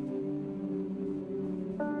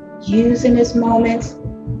 Using this moment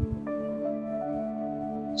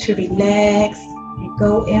to relax and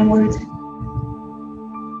go inward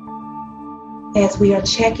as we are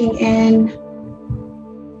checking in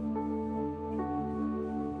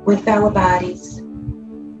with our bodies.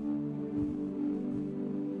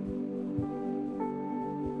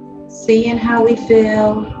 Seeing how we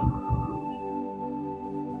feel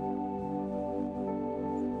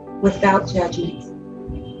without judgment.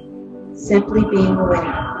 Simply being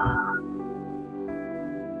aware.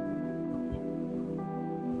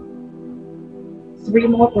 Three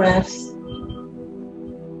more breaths.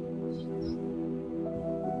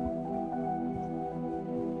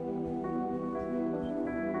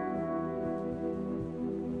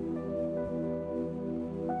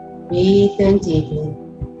 Breathe in deeply.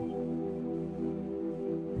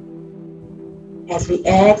 As we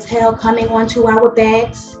exhale, coming onto our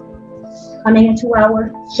backs, coming into our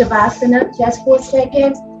Shavasana just for a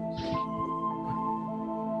second.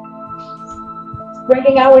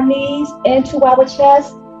 Bringing our knees into our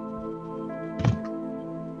chest.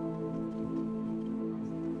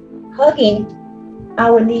 Hugging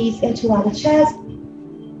our knees into our chest.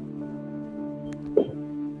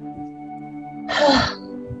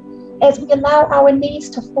 As we allow our knees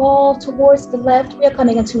to fall towards the left, we are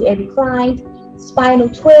coming into a reclined spinal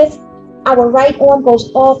twist. Our right arm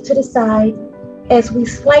goes off to the side as we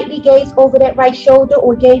slightly gaze over that right shoulder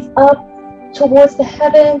or gaze up towards the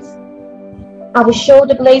heavens. Our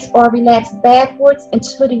shoulder blades are relaxed backwards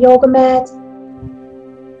into the yoga mat.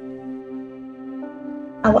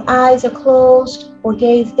 Our eyes are closed or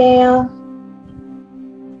gaze down.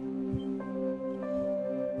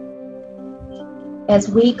 As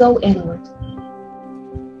we go inward.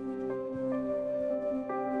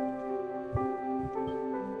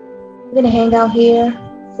 We're going to hang out here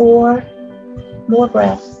for more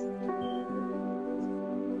breaths.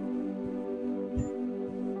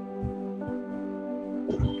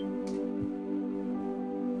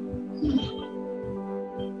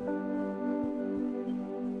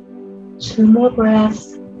 Two more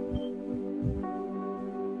breaths.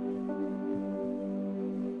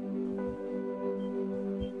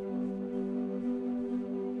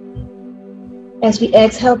 As we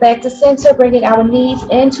exhale back to center, bringing our knees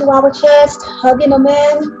into our chest, hugging them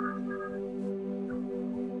in.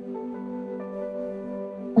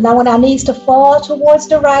 Allowing our knees to fall towards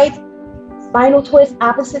the right. Spinal twist,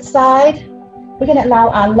 opposite side. We're going to allow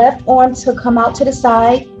our left arm to come out to the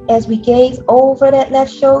side. As we gaze over that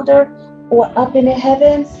left shoulder or up in the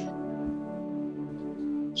heavens,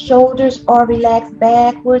 shoulders are relaxed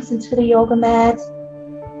backwards into the yoga mat.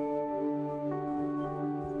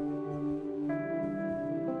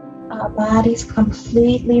 Our body's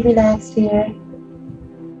completely relaxed here.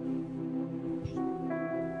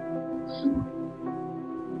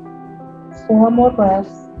 Four more breaths.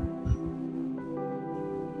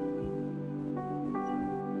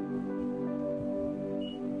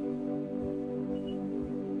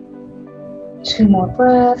 Two more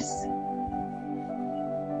breaths.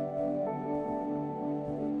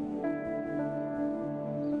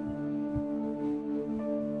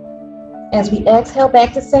 As we exhale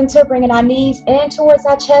back to center, bringing our knees in towards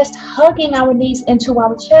our chest, hugging our knees into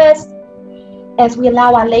our chest. As we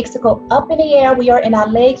allow our legs to go up in the air, we are in our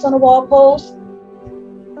legs on the wall pose.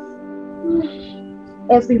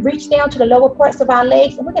 As we reach down to the lower parts of our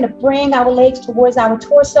legs, and we're going to bring our legs towards our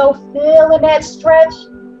torso, feeling that stretch.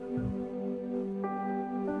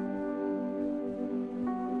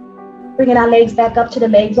 Bringing our legs back up to the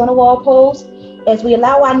legs on the wall pose. As we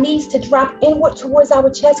allow our knees to drop inward towards our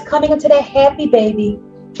chest, coming into that happy baby.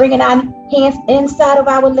 Bringing our hands inside of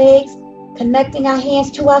our legs, connecting our hands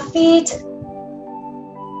to our feet.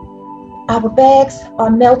 Our backs are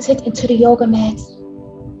melted into the yoga mat.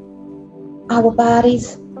 Our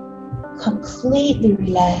bodies completely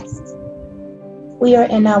relaxed. We are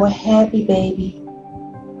in our happy baby.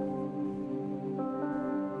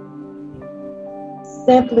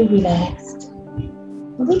 Simply relaxed.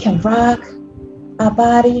 We can rock our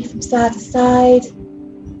body from side to side,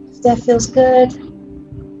 if that feels good.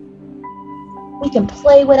 We can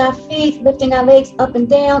play with our feet, lifting our legs up and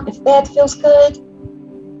down, if that feels good.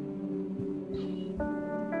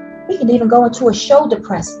 We can even go into a shoulder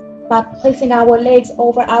press by placing our legs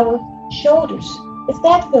over our shoulders, if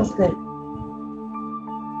that feels good.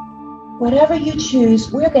 Whatever you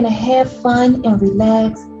choose, we're going to have fun and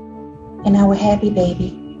relax in our happy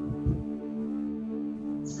baby.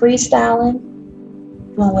 Freestyling,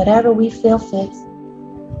 doing whatever we feel fit.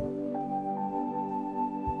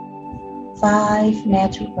 5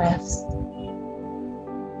 natural breaths.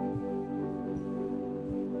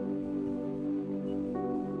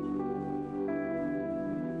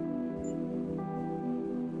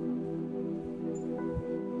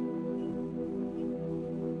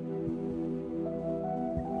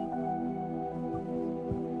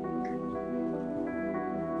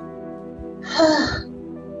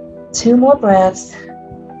 Two more breaths.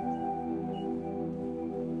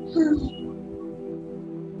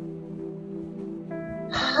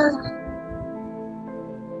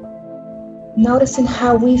 Noticing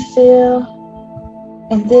how we feel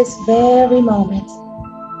in this very moment.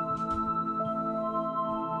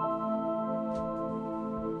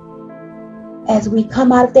 As we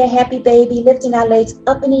come out of that happy baby, lifting our legs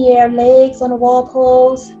up in the air, legs on the wall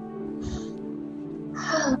pose.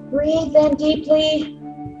 Breathe in deeply.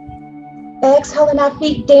 Exhaling our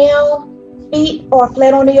feet down. Feet are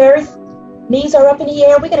flat on the earth. Knees are up in the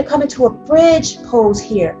air. We're going to come into a bridge pose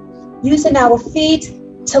here. Using our feet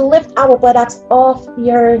to lift our buttocks off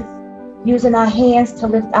the earth. Using our hands to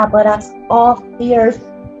lift our buttocks off the earth.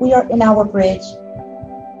 We are in our bridge.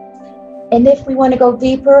 And if we want to go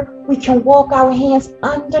deeper, we can walk our hands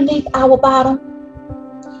underneath our bottom.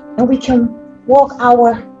 And we can walk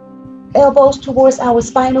our elbows towards our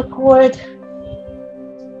spinal cord.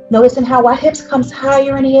 Noticing how our hips comes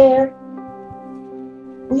higher in the air.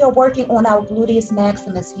 We are working on our gluteus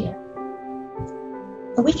maximus here.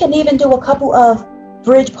 And we can even do a couple of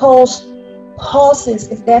bridge pulses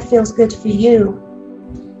if that feels good for you.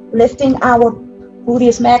 Lifting our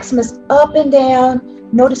gluteus maximus up and down.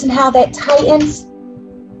 Noticing how that tightens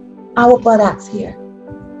our buttocks here.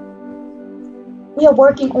 We are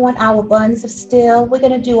working on our buns of still. We're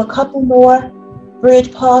going to do a couple more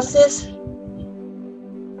bridge pulses.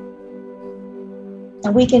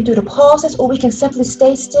 And we can do the pulses or we can simply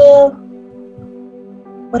stay still.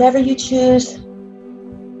 Whatever you choose.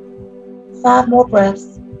 5 more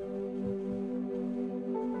breaths.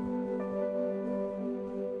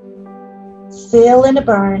 Feel in the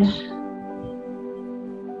burn.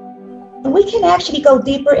 And we can actually go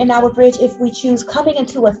deeper in our bridge if we choose, coming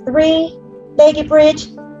into a 3-legged bridge.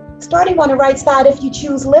 Starting on the right side if you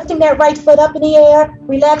choose, lifting that right foot up in the air,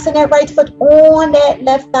 relaxing that right foot on that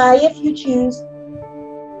left thigh if you choose.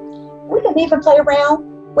 We can even play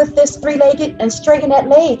around with this 3-legged and straighten that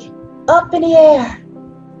leg up in the air.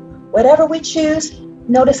 Whatever we choose,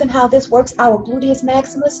 noticing how this works our gluteus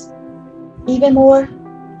maximus even more.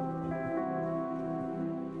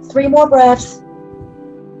 3 more breaths.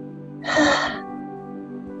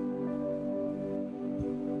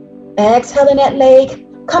 Exhaling that leg,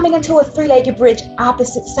 coming into a three-legged bridge,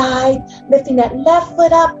 opposite side, lifting that left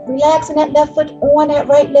foot up, relaxing that left foot on that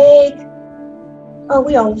right leg. Oh,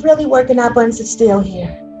 we are really working our buns to still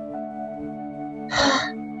here.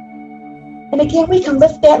 And again, we can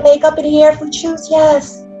lift that leg up in the air if we choose,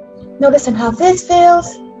 yes. Noticing how this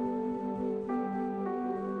feels.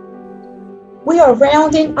 We are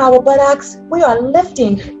rounding our buttocks. We are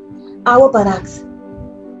lifting our buttocks.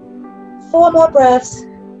 4 more breaths.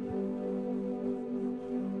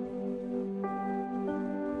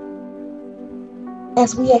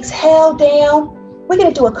 As we exhale down, we're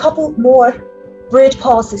going to do a couple more bridge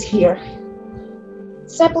pulses here.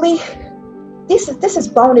 Simply, this is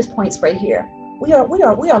bonus points right here. We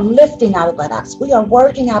are lifting our buttocks. We are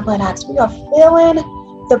working our buttocks. We are feeling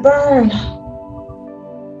the burn.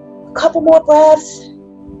 A couple more breaths.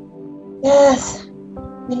 Yes.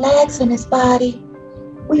 Relaxing this body.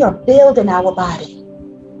 We are building our body.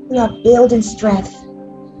 We are building strength.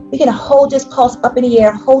 We're going to hold this pulse up in the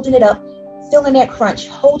air, holding it up, feeling that crunch,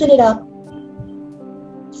 holding it up.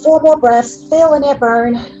 4 more breaths, feeling that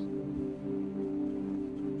burn.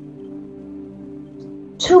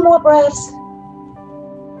 2 more breaths.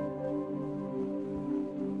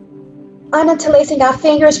 Uninterlacing our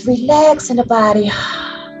fingers, relaxing the body.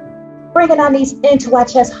 Bringing our knees into our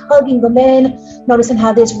chest, hugging them in. Noticing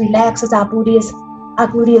how this relaxes our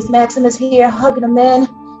gluteus maximus here, hugging them in,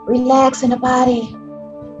 relaxing the body.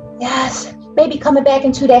 Yes, maybe coming back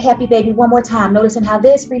into that happy baby one more time. Noticing how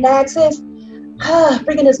this relaxes.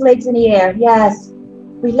 Bringing those legs in the air. Yes,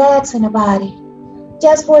 relaxing the body.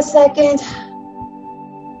 Just for a second.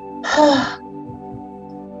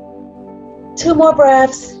 2 more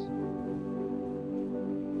breaths.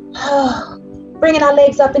 Bringing our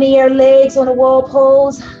legs up in the air, legs on the wall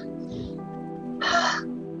pose.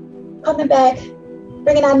 Coming back,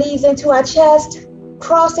 bringing our knees into our chest,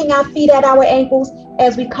 crossing our feet at our ankles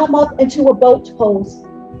as we come up into a boat pose.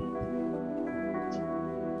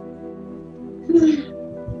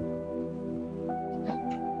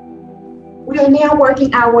 We are now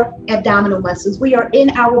working our abdominal muscles. We are in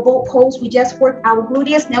our boat pose. We just worked our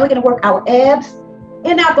gluteus. Now we're going to work our abs.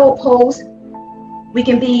 In our boat pose, we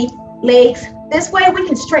can be legs this way. We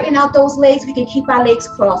can straighten out those legs. We can keep our legs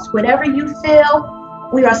crossed. Whatever you feel,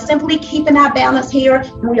 we are simply keeping our balance here,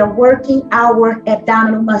 and we are working our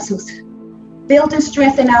abdominal muscles, building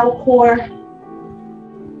strength in our core.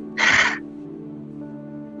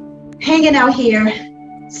 Hanging out here,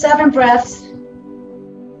 7 breaths.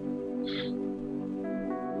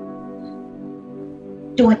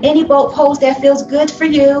 Doing any boat pose that feels good for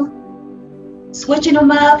you. Switching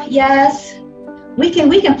them up, yes. We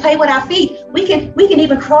can play with our feet. We can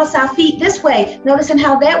even cross our feet this way. Noticing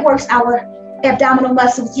how that works our abdominal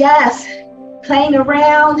muscles, yes. Playing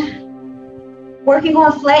around, working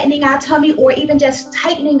on flattening our tummy or even just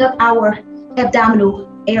tightening up our abdominal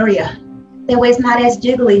area. That way it's not as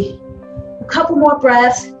jiggly. A couple more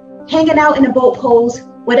breaths, hanging out in a boat pose,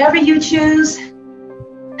 whatever you choose.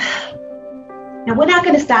 Now we're not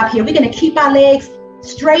going to stop here. We're going to keep our legs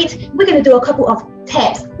straight. We're going to do a couple of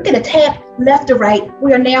taps. We're going to tap left to right.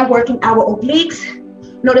 We are now working our obliques.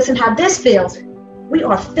 Noticing how this feels. We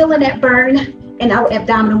are feeling that burn in our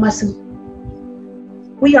abdominal muscle.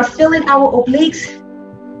 We are feeling our obliques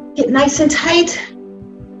get nice and tight.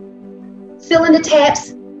 Feeling the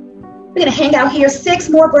taps. We're going to hang out here 6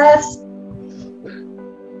 more breaths.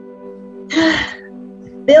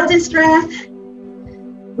 Building strength.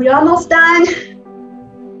 We're almost done.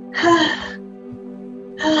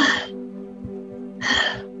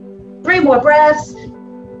 3 more breaths.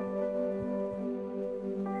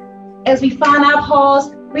 As we find our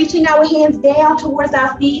pause, reaching our hands down towards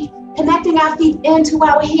our feet, connecting our feet into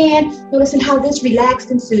our hand, noticing how this relaxed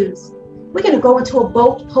and soothes. We're going to go into a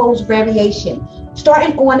boat pose variation,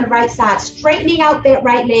 starting on the right side, straightening out that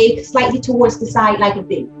right leg slightly towards the side like a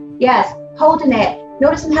V. Yes, holding that.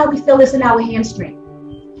 Noticing how we feel this in our hamstring.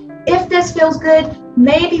 If this feels good,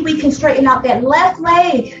 maybe we can straighten out that left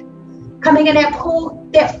leg. Coming in that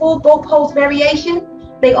full boat pose variation.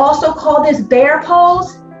 They also call this bear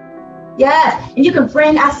pose. Yes, and you can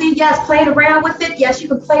bring, I see, yes, playing around with it. Yes, you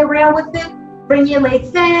can play around with it. Bring your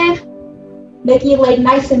legs in, making your leg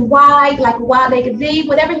nice and wide, like a wide-legged V,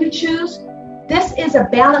 whatever you choose. This is a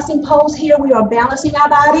balancing pose here. We are balancing our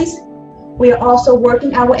bodies. We are also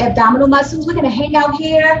working our abdominal muscles. We're going to hang out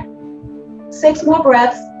here. 6 more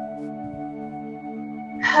breaths.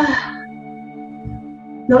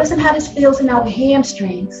 Noticing how this feels in our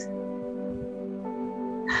hamstrings.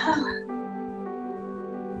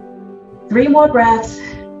 3 more breaths.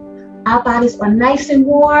 Our bodies are nice and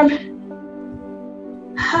warm.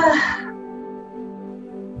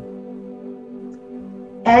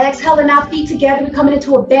 Exhaling our feet together, we're coming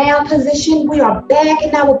into a bound position. We are back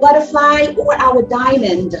in our butterfly or our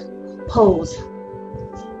diamond pose.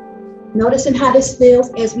 Noticing how this feels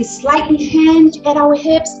as we slightly hinge at our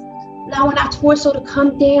hips, allowing our torso to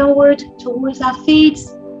come downward towards our feet.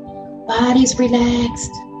 Body's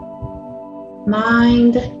relaxed.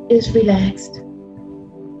 Mind is relaxed.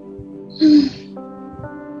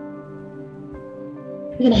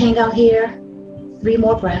 We're going to hang out here 3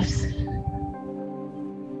 more breaths.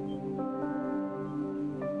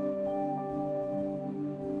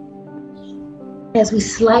 As we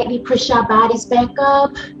slightly push our bodies back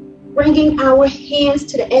up, bringing our hands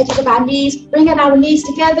to the edges of our knees, bringing our knees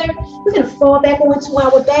together, we're going to fall back onto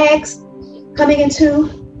our backs, coming into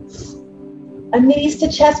a knees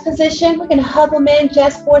to chest position. We're going to hug them in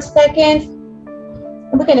just for a second,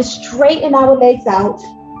 and we're going to straighten our legs out.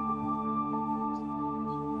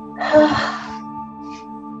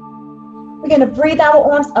 We're going to breathe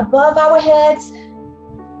our arms above our heads.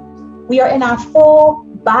 We are in our full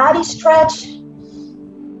body stretch.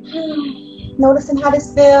 Noticing how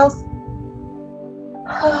this feels.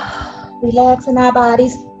 Relaxing our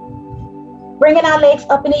bodies. Bringing our legs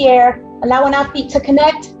up in the air, allowing our feet to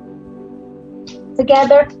connect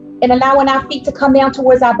together and allowing our feet to come down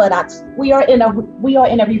towards our buttocks. We are in a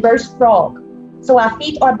reverse frog. So our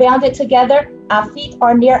feet are bounded together. Our feet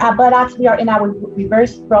are near our buttocks. We are in our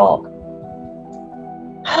reverse frog.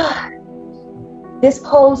 This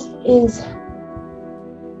pose is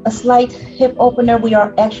a slight hip opener. We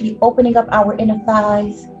are actually opening up our inner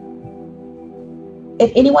thighs.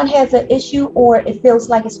 If anyone has an issue or it feels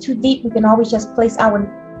like it's too deep, we can always just place our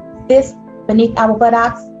fist beneath our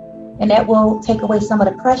buttocks, and that will take away some of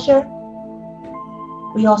the pressure.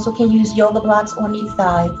 We also can use yoga blocks on each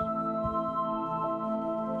side.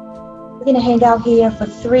 We're going to hang out here for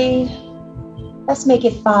 3. Let's make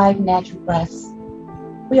it 5 natural breaths.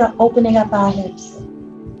 We are opening up our hips.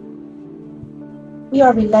 We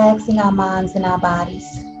are relaxing our minds and our bodies.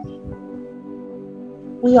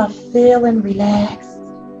 We are feeling relaxed.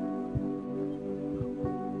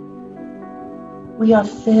 We are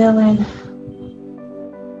feeling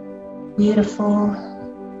beautiful.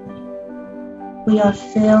 We are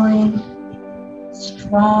feeling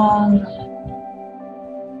strong.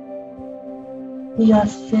 We are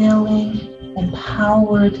feeling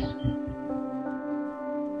empowered.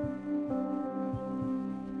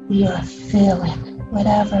 We are feeling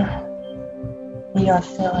whatever we are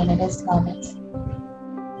feeling in this moment,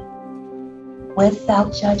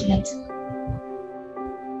 without judgment.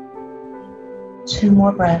 2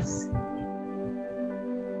 more breaths.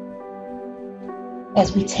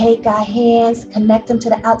 As we take our hands, connect them to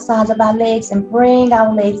the outsides of our legs and bring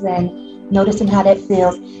our legs in, noticing how that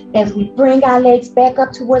feels. As we bring our legs back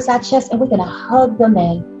up towards our chest and we're going to hug them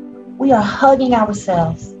in. We are hugging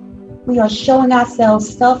ourselves. We are showing ourselves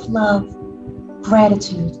self-love,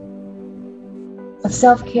 gratitude. But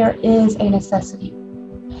self-care is a necessity.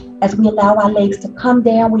 As we allow our legs to come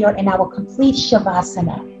down, we are in our complete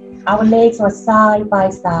Shavasana. Our legs are side by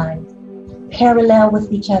side, parallel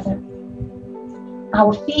with each other.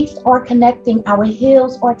 Our feet are connecting, our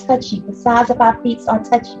heels are touching, the sides of our feet are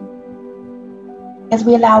touching. As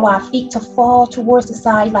we allow our feet to fall towards the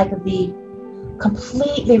side like a V,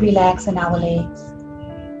 completely relaxing our legs.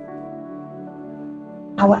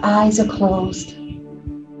 Our eyes are closed.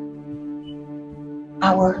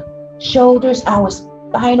 Our shoulders, our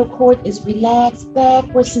spinal cord is relaxed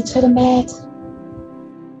backwards into the mat.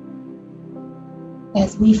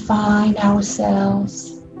 As we find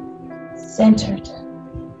ourselves centered,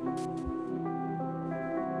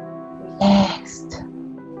 relaxed,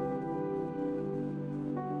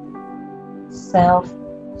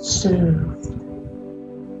 self-soothed.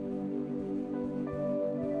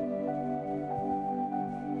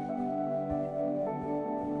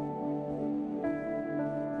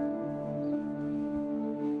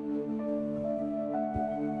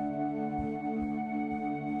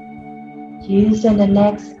 Using the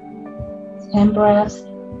next 10 breaths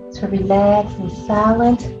to relax in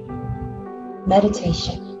silent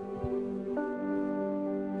meditation.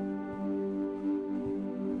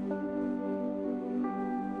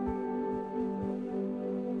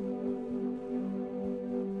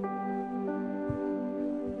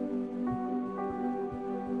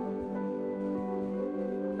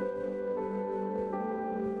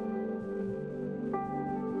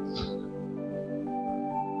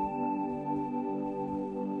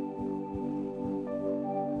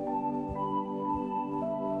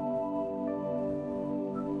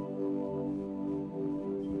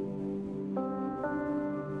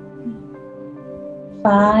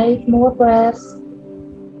 Five more breaths.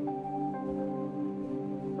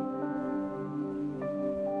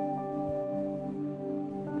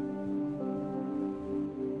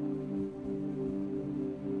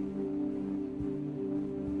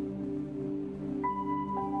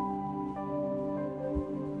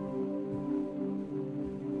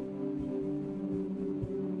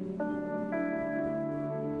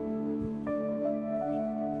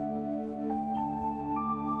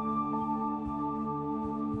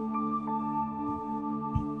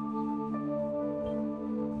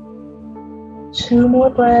 2 more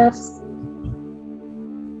breaths.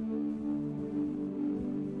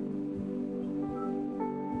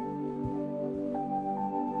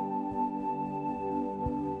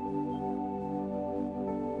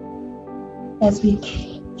 As we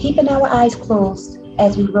keeping our eyes closed,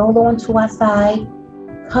 as we roll onto our side,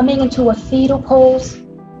 coming into a fetal pose.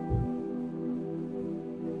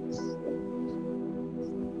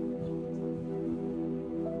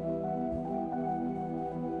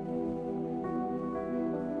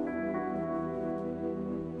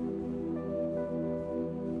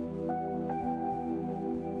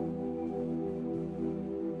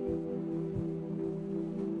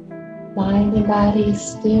 Mind and body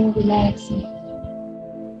still relaxing.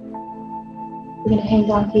 We're going to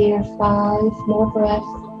hang out here 5 more breaths.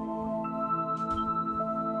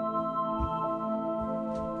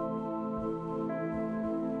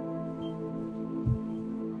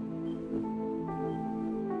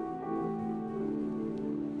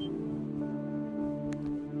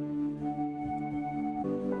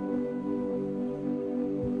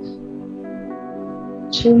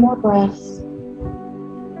 Two more breaths.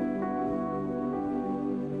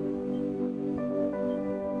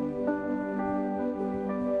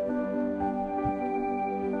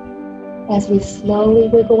 As we slowly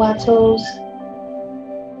wiggle our toes,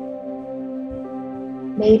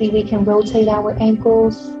 maybe we can rotate our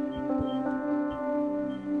ankles,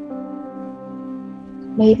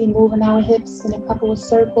 maybe moving our hips in a couple of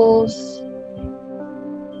circles,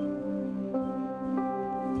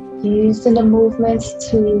 using the movements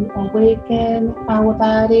to awaken our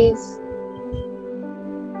bodies.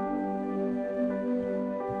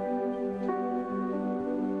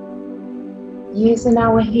 Using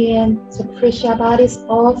our hand to push our bodies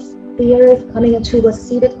off the earth, coming into a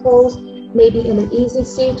seated pose, maybe in an easy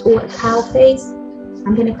seat or a cow face.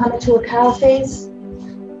 I'm going to come into a cow face.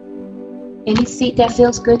 Any seat that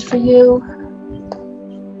feels good for you.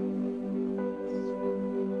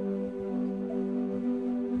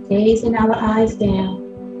 Gazing our eyes down.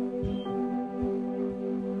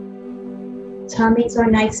 Tummies are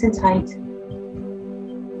nice and tight.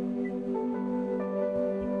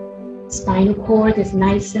 Spinal cord is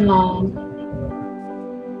nice and long.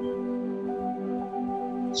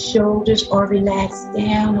 Shoulders are relaxed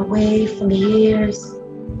down away from the ears.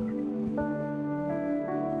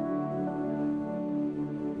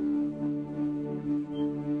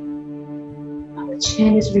 Our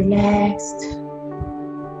chin is relaxed.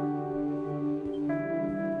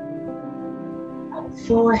 Our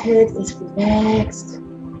forehead is relaxed.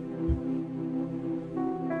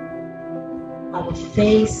 Our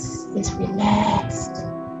face is relaxed.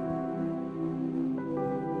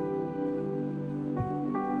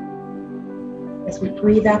 As we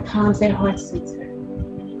breathe our palms at heart center.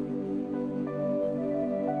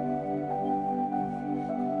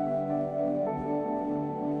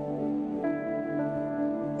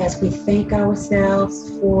 As we thank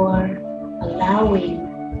ourselves for allowing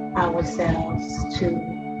ourselves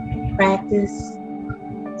to practice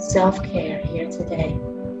self-care here today.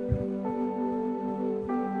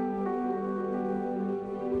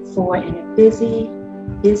 For in a busy,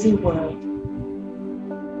 busy world,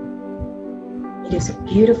 it is a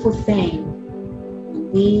beautiful thing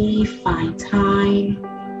when we find time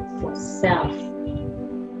for self.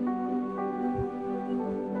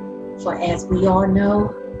 For as we all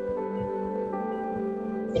know,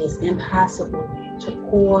 it is impossible to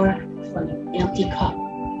pour from an empty cup.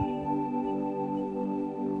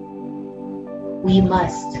 We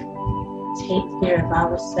must take care of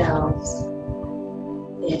ourselves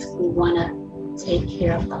if we want to take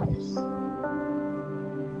care of others.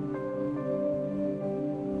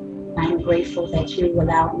 I am grateful that you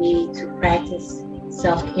allowed me to practice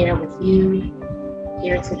self-care with you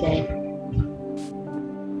here today.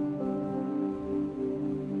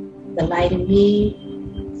 The light in me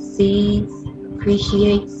sees,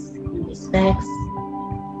 appreciates, and respects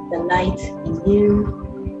the light in you.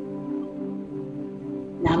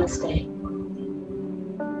 Namaste.